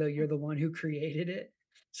yourself, even though you're the one who created it?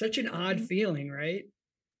 Such an odd feeling, right?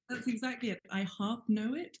 That's exactly it. I half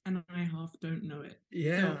know it and I half don't know it.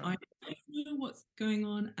 So Yeah. I know what's going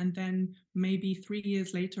on, and then maybe 3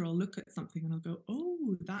 years later, I'll look at something and I'll go,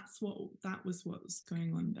 "Oh, that was what was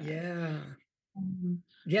going on there." Yeah. Um,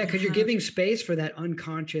 Yeah, I because you're have giving space for that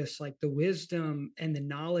unconscious, like the wisdom and the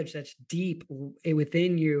knowledge that's deep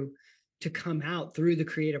within you to come out through the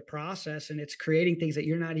creative process, and it's creating things that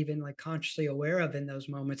you're not even like consciously aware of in those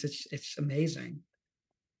moments. It's amazing.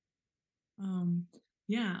 um,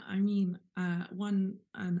 yeah, I mean, one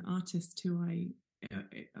an artist who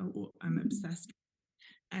I'm obsessed with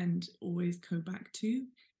and always go back to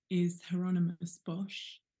is Hieronymus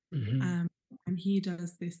Bosch. Mhm. Um, and he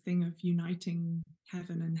does this thing of uniting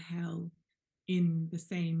heaven and hell in the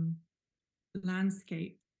same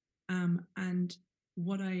landscape. And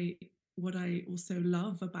what I what I also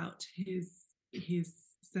love about his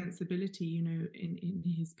sensibility, in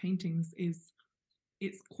his paintings is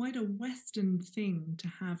it's quite a Western thing to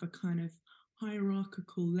have a kind of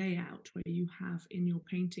hierarchical layout where you have in your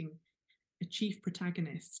painting a chief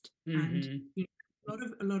protagonist and Mhm. a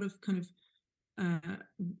lot of kind of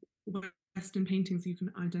Western paintings, you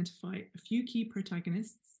can identify a few key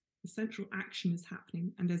protagonists, the central action is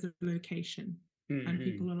happening, and there's a location, and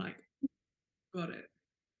people Mhm. are like, got it.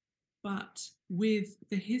 But with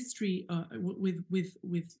the history,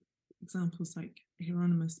 with examples like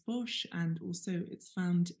Hieronymus Bosch, and also it's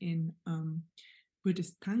found in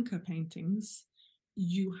Buddhist Tanka paintings,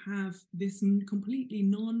 you have this completely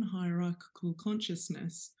non-hierarchical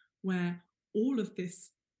consciousness where all of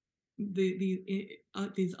this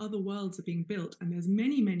these other worlds are being built, and there's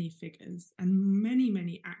many figures and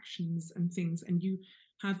many actions and things, and you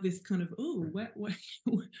have this kind of, oh,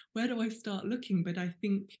 where do I start looking? But I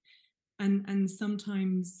think, and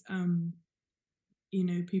sometimes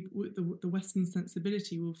people with the Western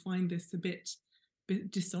sensibility will find this a bit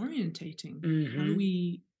disorientating. How do Mhm.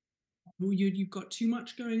 we, you've got too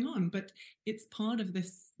much going on, but it's part of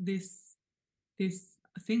this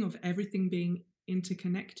thing of everything being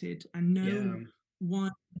interconnected and no Yeah.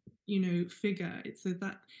 one figure. It's a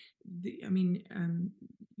that I mean,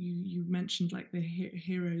 you mentioned like the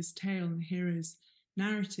hero's tale and the hero's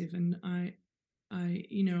narrative, and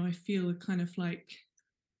I feel a kind of like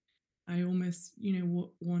I almost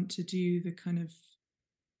want to do the kind of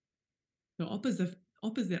the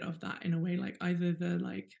opposite of that in a way, like either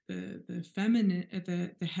the feminine,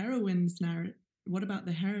 the heroine's narrative. What about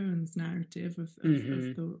the heroine's narrative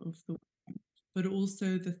Mhm. of the but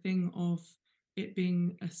also the thing of it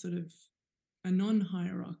being a sort of a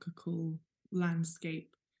non-hierarchical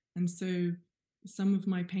landscape. And so some of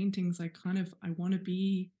my paintings, I want to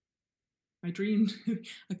be, I dreamed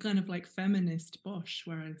a kind of like feminist Bosch,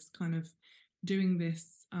 where it's kind of doing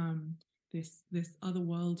this other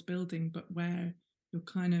world building, but where you're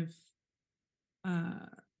kind of uh,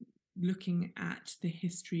 looking at the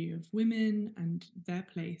history of women and their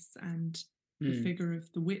place, and the Mm. figure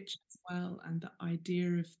of the witch as well, and the idea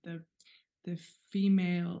of the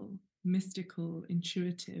female mystical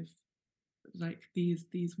intuitive, like these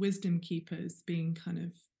wisdom keepers being kind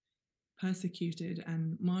of persecuted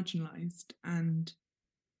and marginalized. And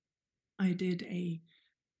I did a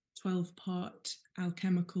 12-part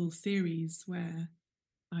alchemical series where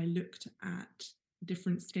I looked at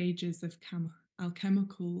different stages of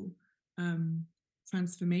alchemical um,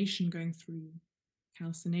 transformation going through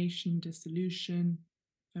calcination, dissolution,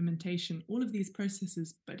 fermentation, all of these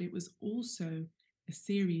processes. But it was also a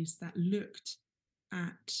series that looked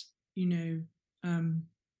at, you know, um,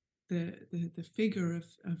 the figure of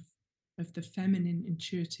the feminine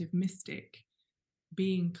intuitive mystic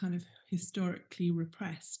being kind of historically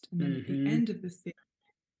repressed. And then at the Mm-hmm. end of the series,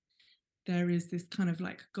 there is this kind of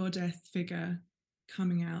like goddess figure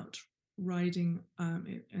coming out, riding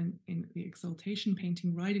in the exaltation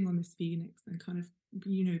painting, riding on this phoenix and kind of,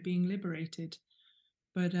 being liberated.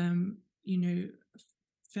 But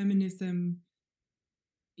feminism,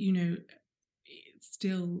 it's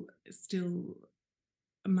still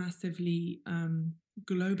massively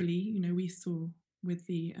globally. We saw with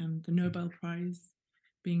the Nobel Prize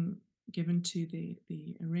being given to the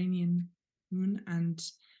Iranian woman, and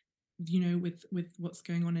with what's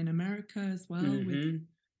going on in America as well, with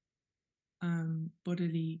Mm-hmm.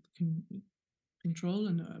 bodily control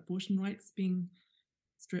and abortion rights being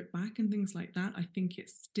stripped back and things like that. I think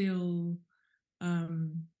it's still,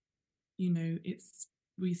 it's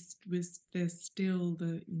there's still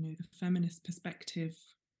the feminist perspective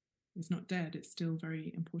is not dead. It's still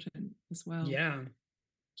very important as well. Yeah.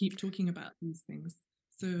 Keep talking about these things.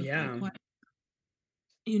 So I Yeah. quite,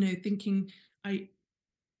 thinking, I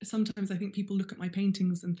sometimes I think people look at my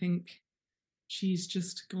paintings and think she's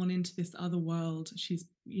just gone into this other world. She's,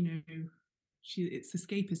 it's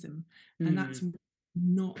escapism, and that's Mm.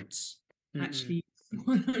 not Mm-mm. actually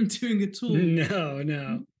what I'm doing at all. No,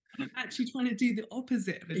 no. I'm actually trying to do the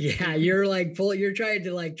opposite of Yeah, escapism. you're trying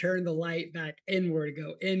to like turn the light back inward,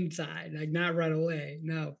 go inside, like not run away.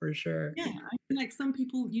 No, for sure. Yeah, I feel like some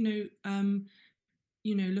people,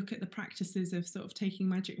 look at the practices of sort of taking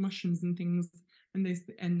magic mushrooms and things, and this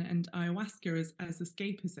and ayahuasca as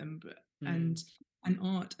escapism, but Mm. and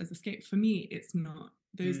art as escape. For me, it's not.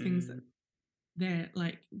 Those things, Mm-mm. they're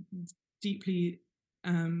like deeply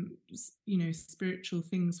spiritual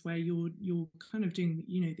things where you're kind of doing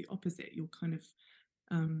the opposite. You're kind of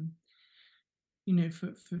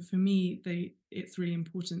for me, it's really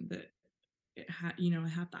important that I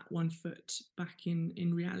have that one foot back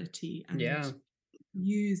in reality, and Yeah.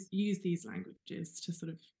 use these languages to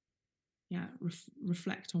sort of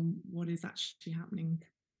reflect on what is actually happening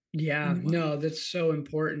in Yeah, the world. no, that's so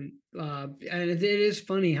important. And it is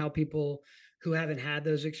funny how people who haven't had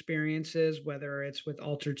those experiences, whether it's with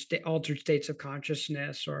altered states of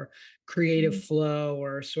consciousness or creative Mm. flow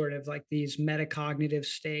or sort of like these metacognitive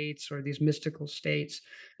states or these mystical states,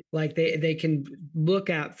 like they can look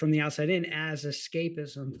at from the outside in as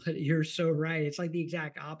escapism. But you're so right. It's like the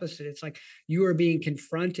exact opposite. It's like you are being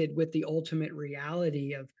confronted with the ultimate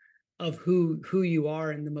reality of who you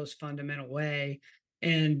are in the most fundamental way,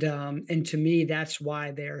 and to me that's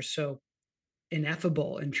why they're so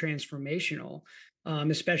ineffable and transformational,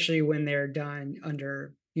 especially when they're done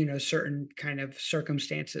under certain kind of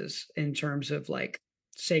circumstances in terms of like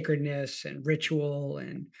sacredness and ritual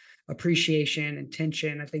and appreciation and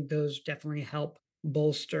tension. I think those definitely help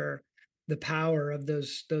bolster the power of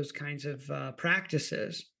those kinds of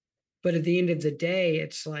practices. But at the end of the day,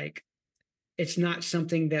 it's like it's not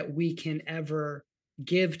something that we can ever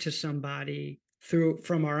give to somebody through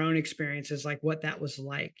from our own experiences, like what that was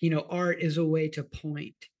like. Art is a way to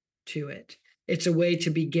point to it. It's a way to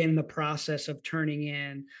begin the process of turning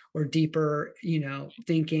in or deeper,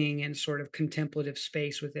 thinking and sort of contemplative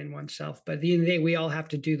space within oneself. But at the end of the day, we all have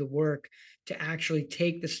to do the work to actually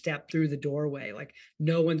take the step through the doorway. Like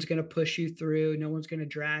no one's going to push you through, no one's going to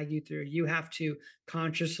drag you through. You have to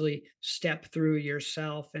consciously step through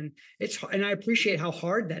yourself. And I appreciate how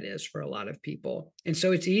hard that is for a lot of people. And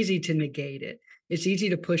so it's easy to negate it. It's easy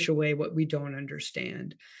to push away what we don't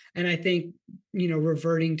understand. And I think,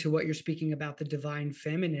 reverting to what you're speaking about, the divine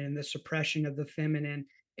feminine and the suppression of the feminine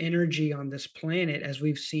energy on this planet, as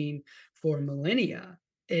we've seen for millennia,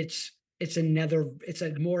 it's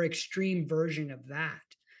a more extreme version of that,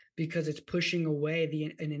 because it's pushing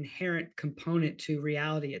away an inherent component to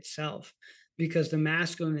reality itself, because the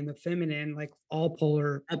masculine and the feminine, like all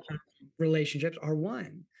polar relationships, are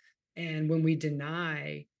one. And when we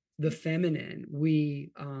deny the feminine,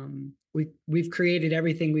 we've created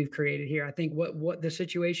everything we've created here. I think what the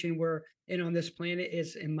situation we're in on this planet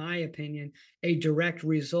is, in my opinion, a direct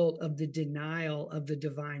result of the denial of the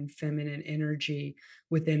divine feminine energy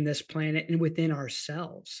within this planet and within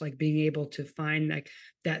ourselves. Like being able to find like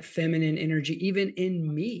that feminine energy even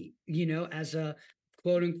in me, as a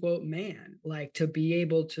quote unquote man, like to be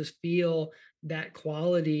able to feel that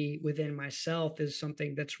quality within myself is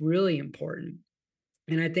something that's really important.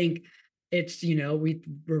 And I think it's, we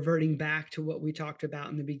reverting back to what we talked about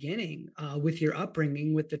in the beginning, with your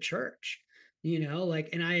upbringing with the church, like,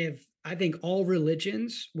 and I think all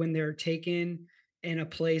religions, when they're taken in a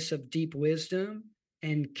place of deep wisdom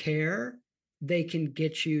and care, they can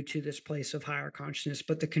get you to this place of higher consciousness.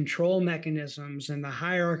 But the control mechanisms and the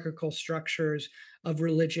hierarchical structures of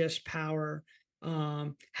religious power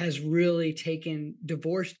has really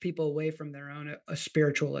divorced people away from their own a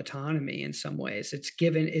spiritual autonomy in some ways.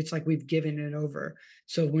 It's like we've given it over.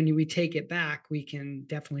 So when we take it back, we can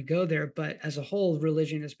definitely go there. But as a whole,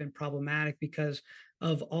 religion has been problematic because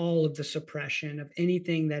of all of the suppression of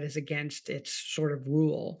anything that is against its sort of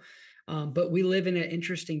rule. But we live in an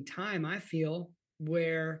interesting time, I feel,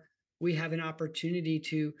 where we have an opportunity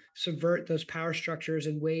to subvert those power structures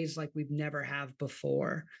in ways like we've never have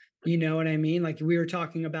before. You know what I mean? Like we were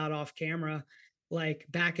talking about off camera, like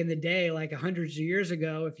back in the day, like hundreds of years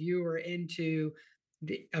ago, if you were into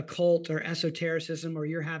the occult or esotericism, or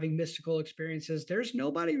you're having mystical experiences, there's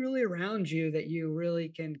nobody really around you that you really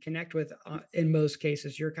can connect with. In most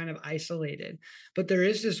cases, you're kind of isolated, but there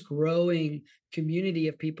is this growing community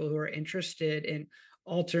of people who are interested in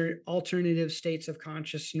alternative states of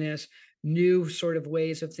consciousness, new sort of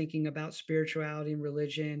ways of thinking about spirituality and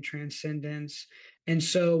religion, transcendence. And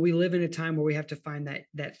so we live in a time where we have to find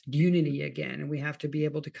that unity again, and we have to be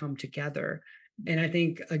able to come together. And I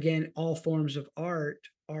think, again, all forms of art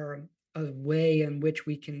are a way in which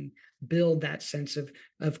we can build that sense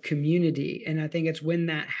of community. And I think it's when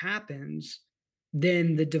that happens,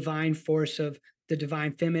 then the divine force of the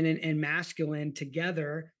divine feminine and masculine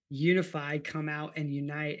together, unified, come out and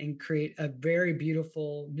unite and create a very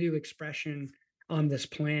beautiful new expression on this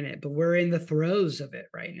planet. But we're in the throes of it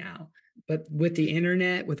right now. But with the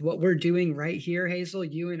internet, with what we're doing right here, Hazel,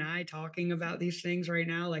 you and I talking about these things right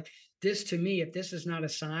now, like this, to me, if this is not a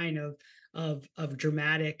sign of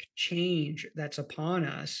dramatic change that's upon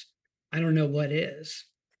us, I don't know what is.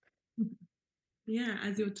 Yeah,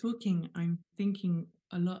 as you're talking, I'm thinking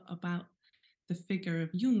a lot about the figure of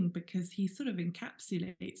Jung, because he sort of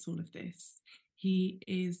encapsulates all of this. He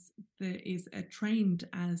is trained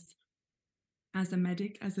as a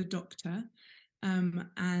medic, as a doctor,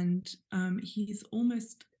 and he's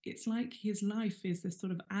almost, it's like his life is this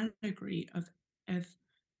sort of allegory of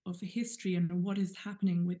of history and what is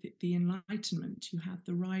happening with the Enlightenment. You have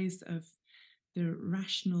the rise of the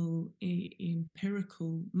rational,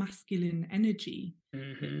 empirical, masculine energy that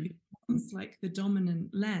Mm-hmm. becomes like the dominant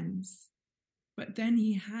lens. But then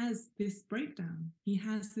he has this breakdown. He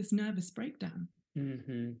has this nervous breakdown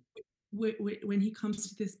Mm-hmm. when he comes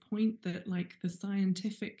to this point that like the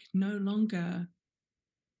scientific no longer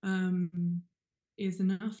um, is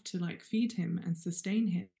enough to like feed him and sustain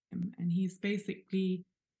him, and he's basically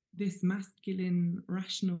this masculine,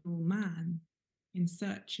 rational man in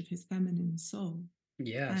search of his feminine soul. And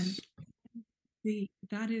Yes.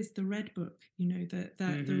 that is the red book, you know, that the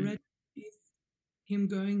Mm-hmm. red is him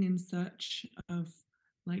going in search of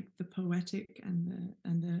like the poetic and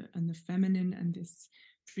the feminine and this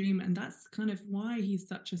dream. And that's kind of why he's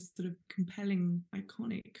such a sort of compelling,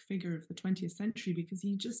 iconic figure of the 20th century, because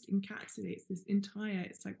he just encapsulates this entire,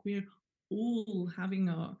 it's like we're all having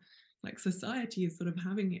our, like society is sort of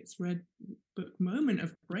having its red book moment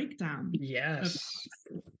of breakdown of, Yes.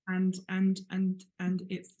 and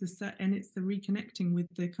it's the set, and it's the reconnecting with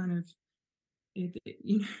the kind of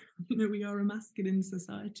you know, we are a masculine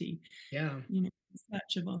society, Yeah. you know, in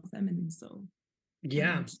search of our feminine soul.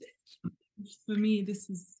 Yeah. And for me, this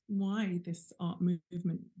is why this art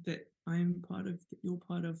movement that I'm part of, that you're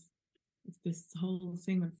part of this whole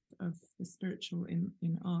thing of the spiritual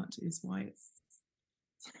in art, is why it's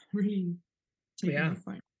really taken Yeah. off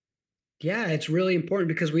right Yeah, it's really important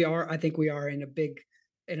because I think we are in a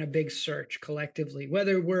big search collectively,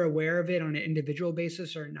 whether we're aware of it on an individual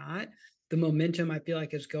basis or not. The momentum, I feel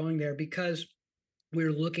like, is going there because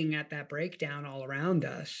we're looking at that breakdown all around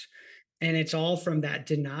us. And it's all from that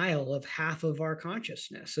denial of half of our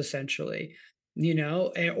consciousness, essentially,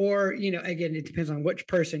 or, again, it depends on which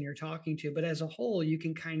person you're talking to, but as a whole, you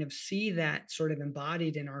can kind of see that sort of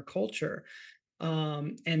embodied in our culture.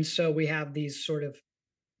 And so we have these sort of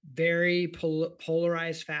very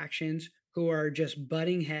polarized factions who are just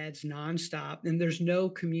butting heads nonstop, and there's no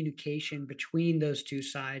communication between those two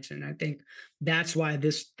sides. And I think that's why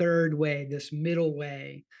this third way, this middle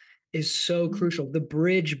way, is so now. crucial. The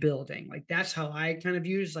bridge building, like that's how I kind of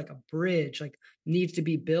use, like a bridge, like needs to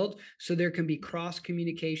be built so there can be cross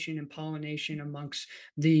communication and pollination amongst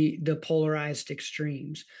the polarized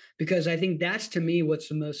extremes. Because I think that's, to me, what's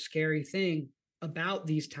the most scary thing about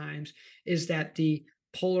these times, is that the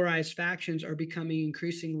polarized factions are becoming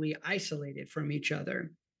increasingly isolated from each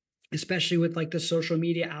other. especially with like the social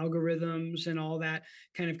media algorithms and all that,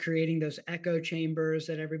 kind of creating those echo chambers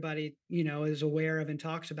that everybody, is aware of and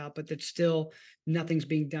talks about, but that still nothing's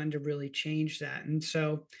being done to really change that. And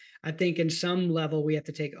so I think in some level we have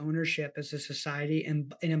to take ownership as a society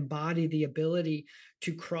and embody the ability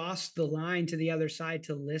to cross the line to the other side,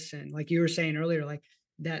 to listen, like you were saying earlier, like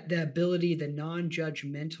that the ability, the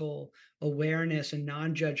non-judgmental awareness and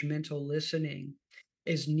non-judgmental listening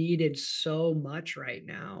is needed so much right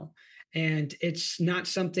now. And it's not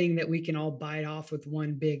something that we can all bite off with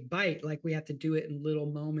one big bite. Like, we have to do it in little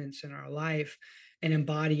moments in our life and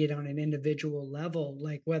embody it on an individual level,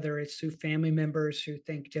 like whether it's through family members who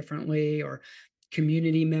think differently, or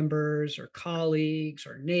community members or colleagues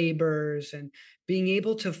or neighbors, and being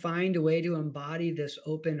able to find a way to embody this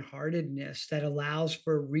open heartedness that allows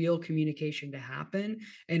for real communication to happen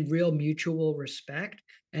and real mutual respect.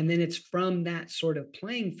 And then it's from that sort of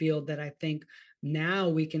playing field that I think now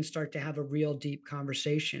we can start to have a real deep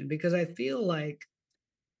conversation, because I feel like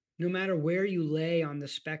no matter where you lay on the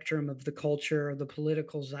spectrum of the culture or the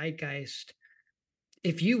political zeitgeist,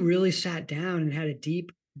 if you really sat down and had a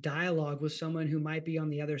deep dialogue with someone who might be on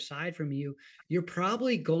the other side from you, you're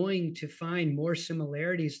probably going to find more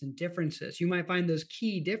similarities than differences. You might find those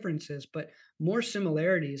key differences, but more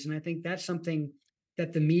similarities. And I think that's something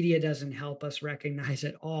that the media doesn't help us recognize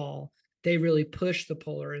at all. They really push the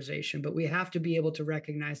polarization, but we have to be able to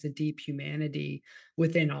recognize the deep humanity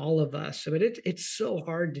within all of us. But it's so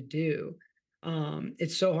hard to do.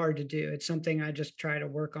 It's so hard to do. It's something I just try to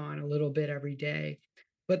work on a little bit every day.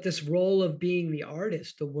 But this role of being the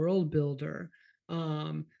artist, the world builder,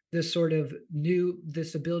 this sort of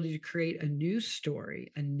this ability to create a new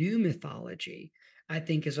story, a new mythology, I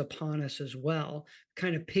think is upon us as well,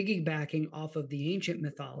 kind of piggybacking off of the ancient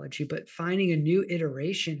mythology, but finding a new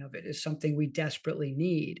iteration of it is something we desperately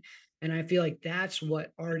need. And I feel like that's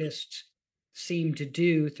what artists seem to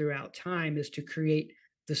do throughout time, is to create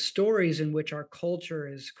the stories in which our culture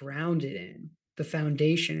is grounded in, the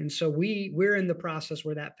foundation. And so we're in the process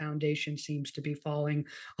where that foundation seems to be falling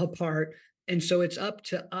apart. And so it's up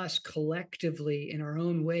to us collectively in our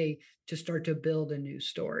own way to start to build a new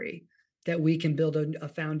story that we can build a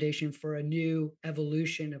foundation for a new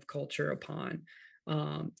evolution of culture upon.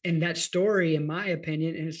 And that story, in my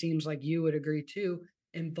opinion, and it seems like you would agree too,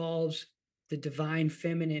 involves the divine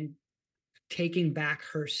feminine taking back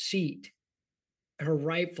her seat, her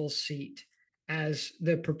rightful seat as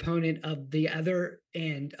the proponent of the other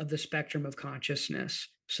end of the spectrum of consciousness,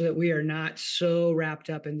 so that we are not so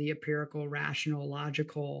wrapped up in the empirical, rational,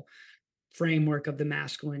 logical framework of the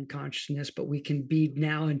masculine consciousness, but we can be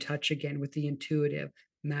now in touch again with the intuitive,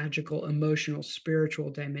 magical, emotional, spiritual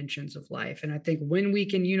dimensions of life. And I think when we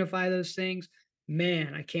can unify those things,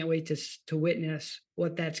 man, I can't wait to witness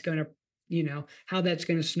what that's going to, how that's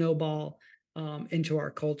going to snowball into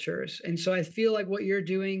our cultures. And so I feel like what you're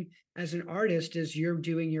doing as an artist is you're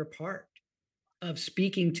doing your part of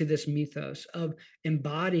speaking to this mythos, of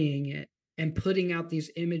embodying it and putting out these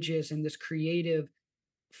images and this creative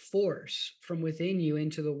force from within you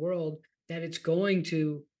into the world, that it's going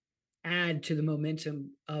to add to the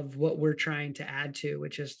momentum of what we're trying to add to,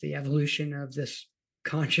 which is the evolution of this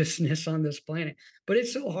consciousness on this planet. But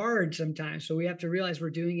it's so hard sometimes. So we have to realize we're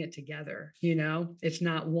doing it together. It's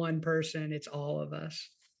not one person, it's all of us.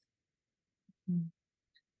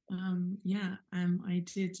 Yeah, I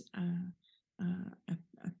did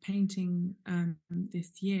a painting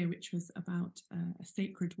this year, which was about a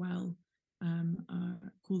sacred well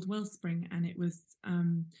called Wellspring, and it was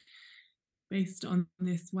based on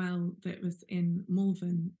this well that was in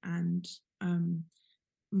Malvern. And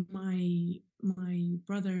my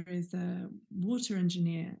brother is a water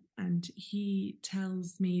engineer, and he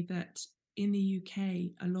tells me that in the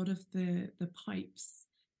UK, a lot of the pipes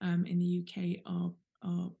in the UK are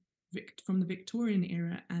from the Victorian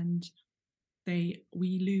era, and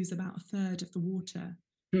we lose about a third of the water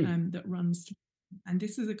that runs through. And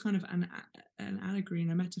this is a kind of an allegory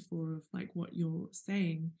and a metaphor of like what you're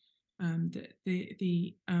saying, that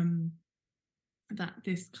that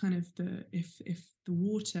this kind of if the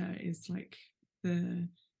water is like an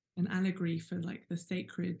allegory for like the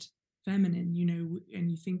sacred feminine, and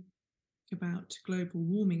you think about global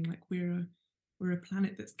warming, like we're a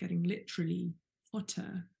planet that's getting literally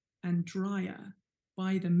hotter and drier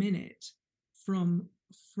by the minute from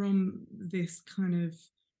this kind of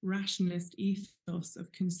rationalist ethos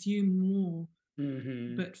of consume more,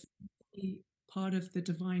 but part of the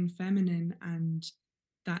divine feminine and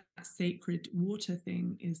that sacred water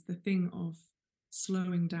thing is the thing of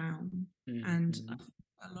slowing down. And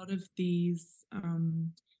a lot of these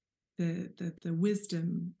the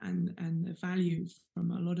wisdom and the value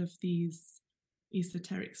from a lot of these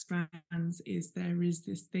esoteric strands is there is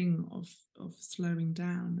this thing of slowing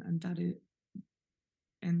down, and that it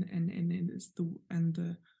and it's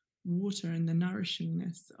the water and the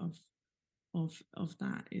nourishingness of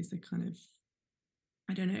that is a kind of,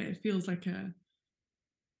 I don't know, it feels like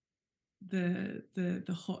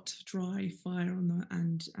the hot dry fire on the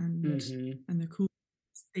and the cool,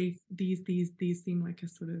 these seem like a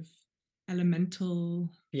sort of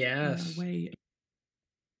elemental Yes, way of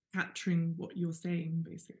capturing what you're saying,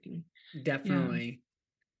 basically. definitely.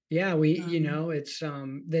 Yeah, it's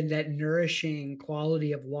that nourishing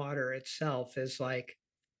quality of water itself is like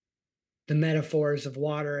the metaphors of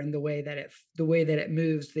water and the way that it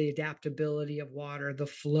moves, the adaptability of water, the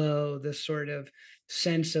flow, the sort of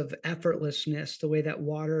sense of effortlessness, the way that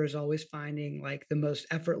water is always finding like the most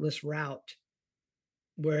effortless route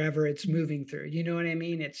wherever it's Mm. moving through. You know what I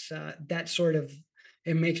mean? It's that sort of,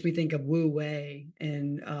 it makes me think of Wu Wei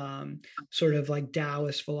and sort of like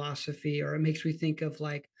Taoist philosophy, or it makes me think of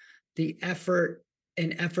like the effort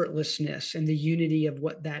and effortlessness and the unity of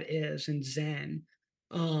what that is in Zen.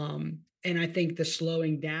 And I think the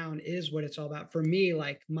slowing down is what it's all about. For me,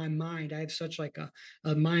 like my mind, I have such like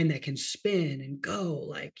a mind that can spin and go,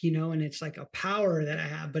 like, and it's like a power that I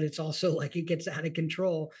have, but it's also like it gets out of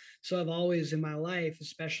control. So I've always in my life,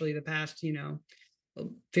 especially the past,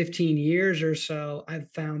 15 years or so, I've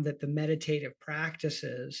found that the meditative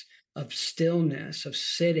practices of stillness, of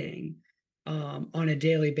sitting on a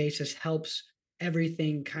daily basis helps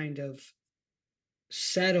everything kind of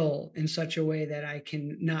settle in such a way that I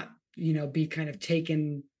can not, be kind of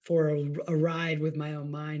taken for a ride with my own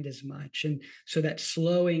mind as much. And so that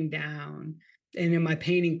slowing down, and in my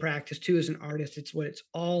painting practice too, as an artist, it's what it's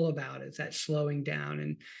all about, is that slowing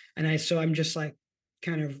down. So I'm just like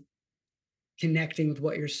kind of connecting with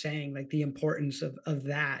what you're saying, like the importance of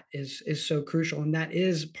that is so crucial. And that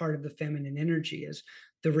is part of the feminine energy, is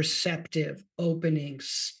the receptive opening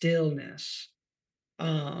stillness.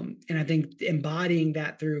 And I think embodying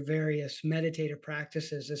that through various meditative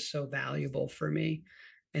practices is so valuable for me,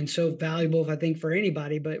 and so valuable, if I think, for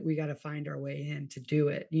anybody, but we got to find our way in to do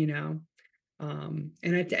it.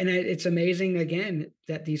 It's amazing again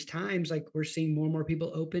that these times, like, we're seeing more and more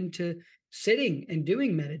people open to sitting and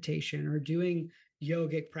doing meditation or doing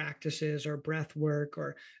yogic practices or breath work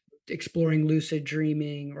or exploring lucid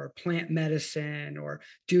dreaming or plant medicine or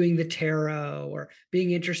doing the tarot or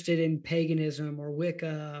being interested in paganism or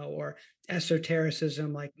Wicca or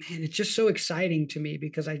esotericism. Like, man, it's just so exciting to me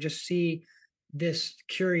because I just see this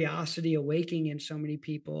curiosity awaking in so many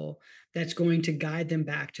people that's going to guide them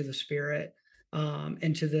back to the spirit,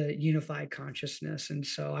 and to the unified consciousness. And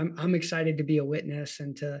so I'm excited to be a witness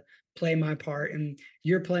and to play my part. And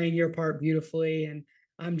you're playing your part beautifully. And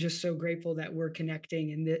I'm just so grateful that we're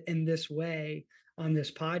connecting in this way on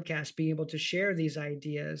this podcast, being able to share these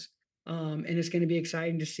ideas. And it's going to be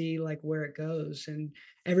exciting to see like where it goes. And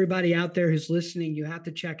everybody out there who's listening, you have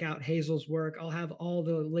to check out Hazel's work. I'll have all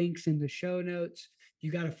the links in the show notes.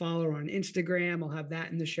 You got to follow her on Instagram. I'll have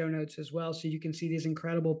that in the show notes as well, so you can see these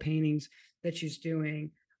incredible paintings that she's doing,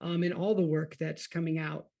 and all the work that's coming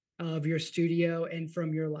out of your studio and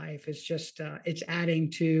from your life. It's just it's adding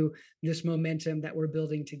to this momentum that we're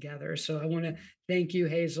building together. So I want to thank you,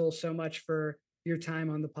 Hazel, so much for your time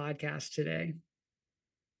on the podcast today.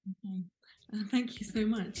 Okay. Thank you so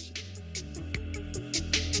much.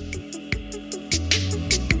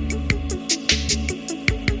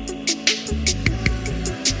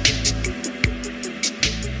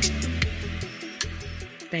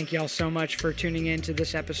 Thank you all so much for tuning in to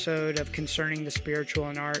this episode of Concerning the Spiritual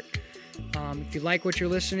and Art. If you like what you're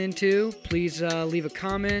listening to, please leave a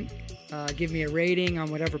comment, give me a rating on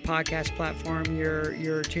whatever podcast platform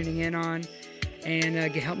you're tuning in on, and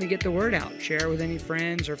help me get the word out. Share it with any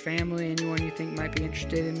friends or family, anyone you think might be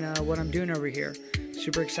interested in what I'm doing over here.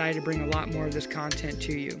 Super excited to bring a lot more of this content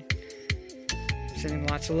to you. Sending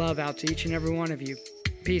lots of love out to each and every one of you.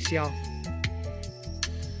 Peace, y'all.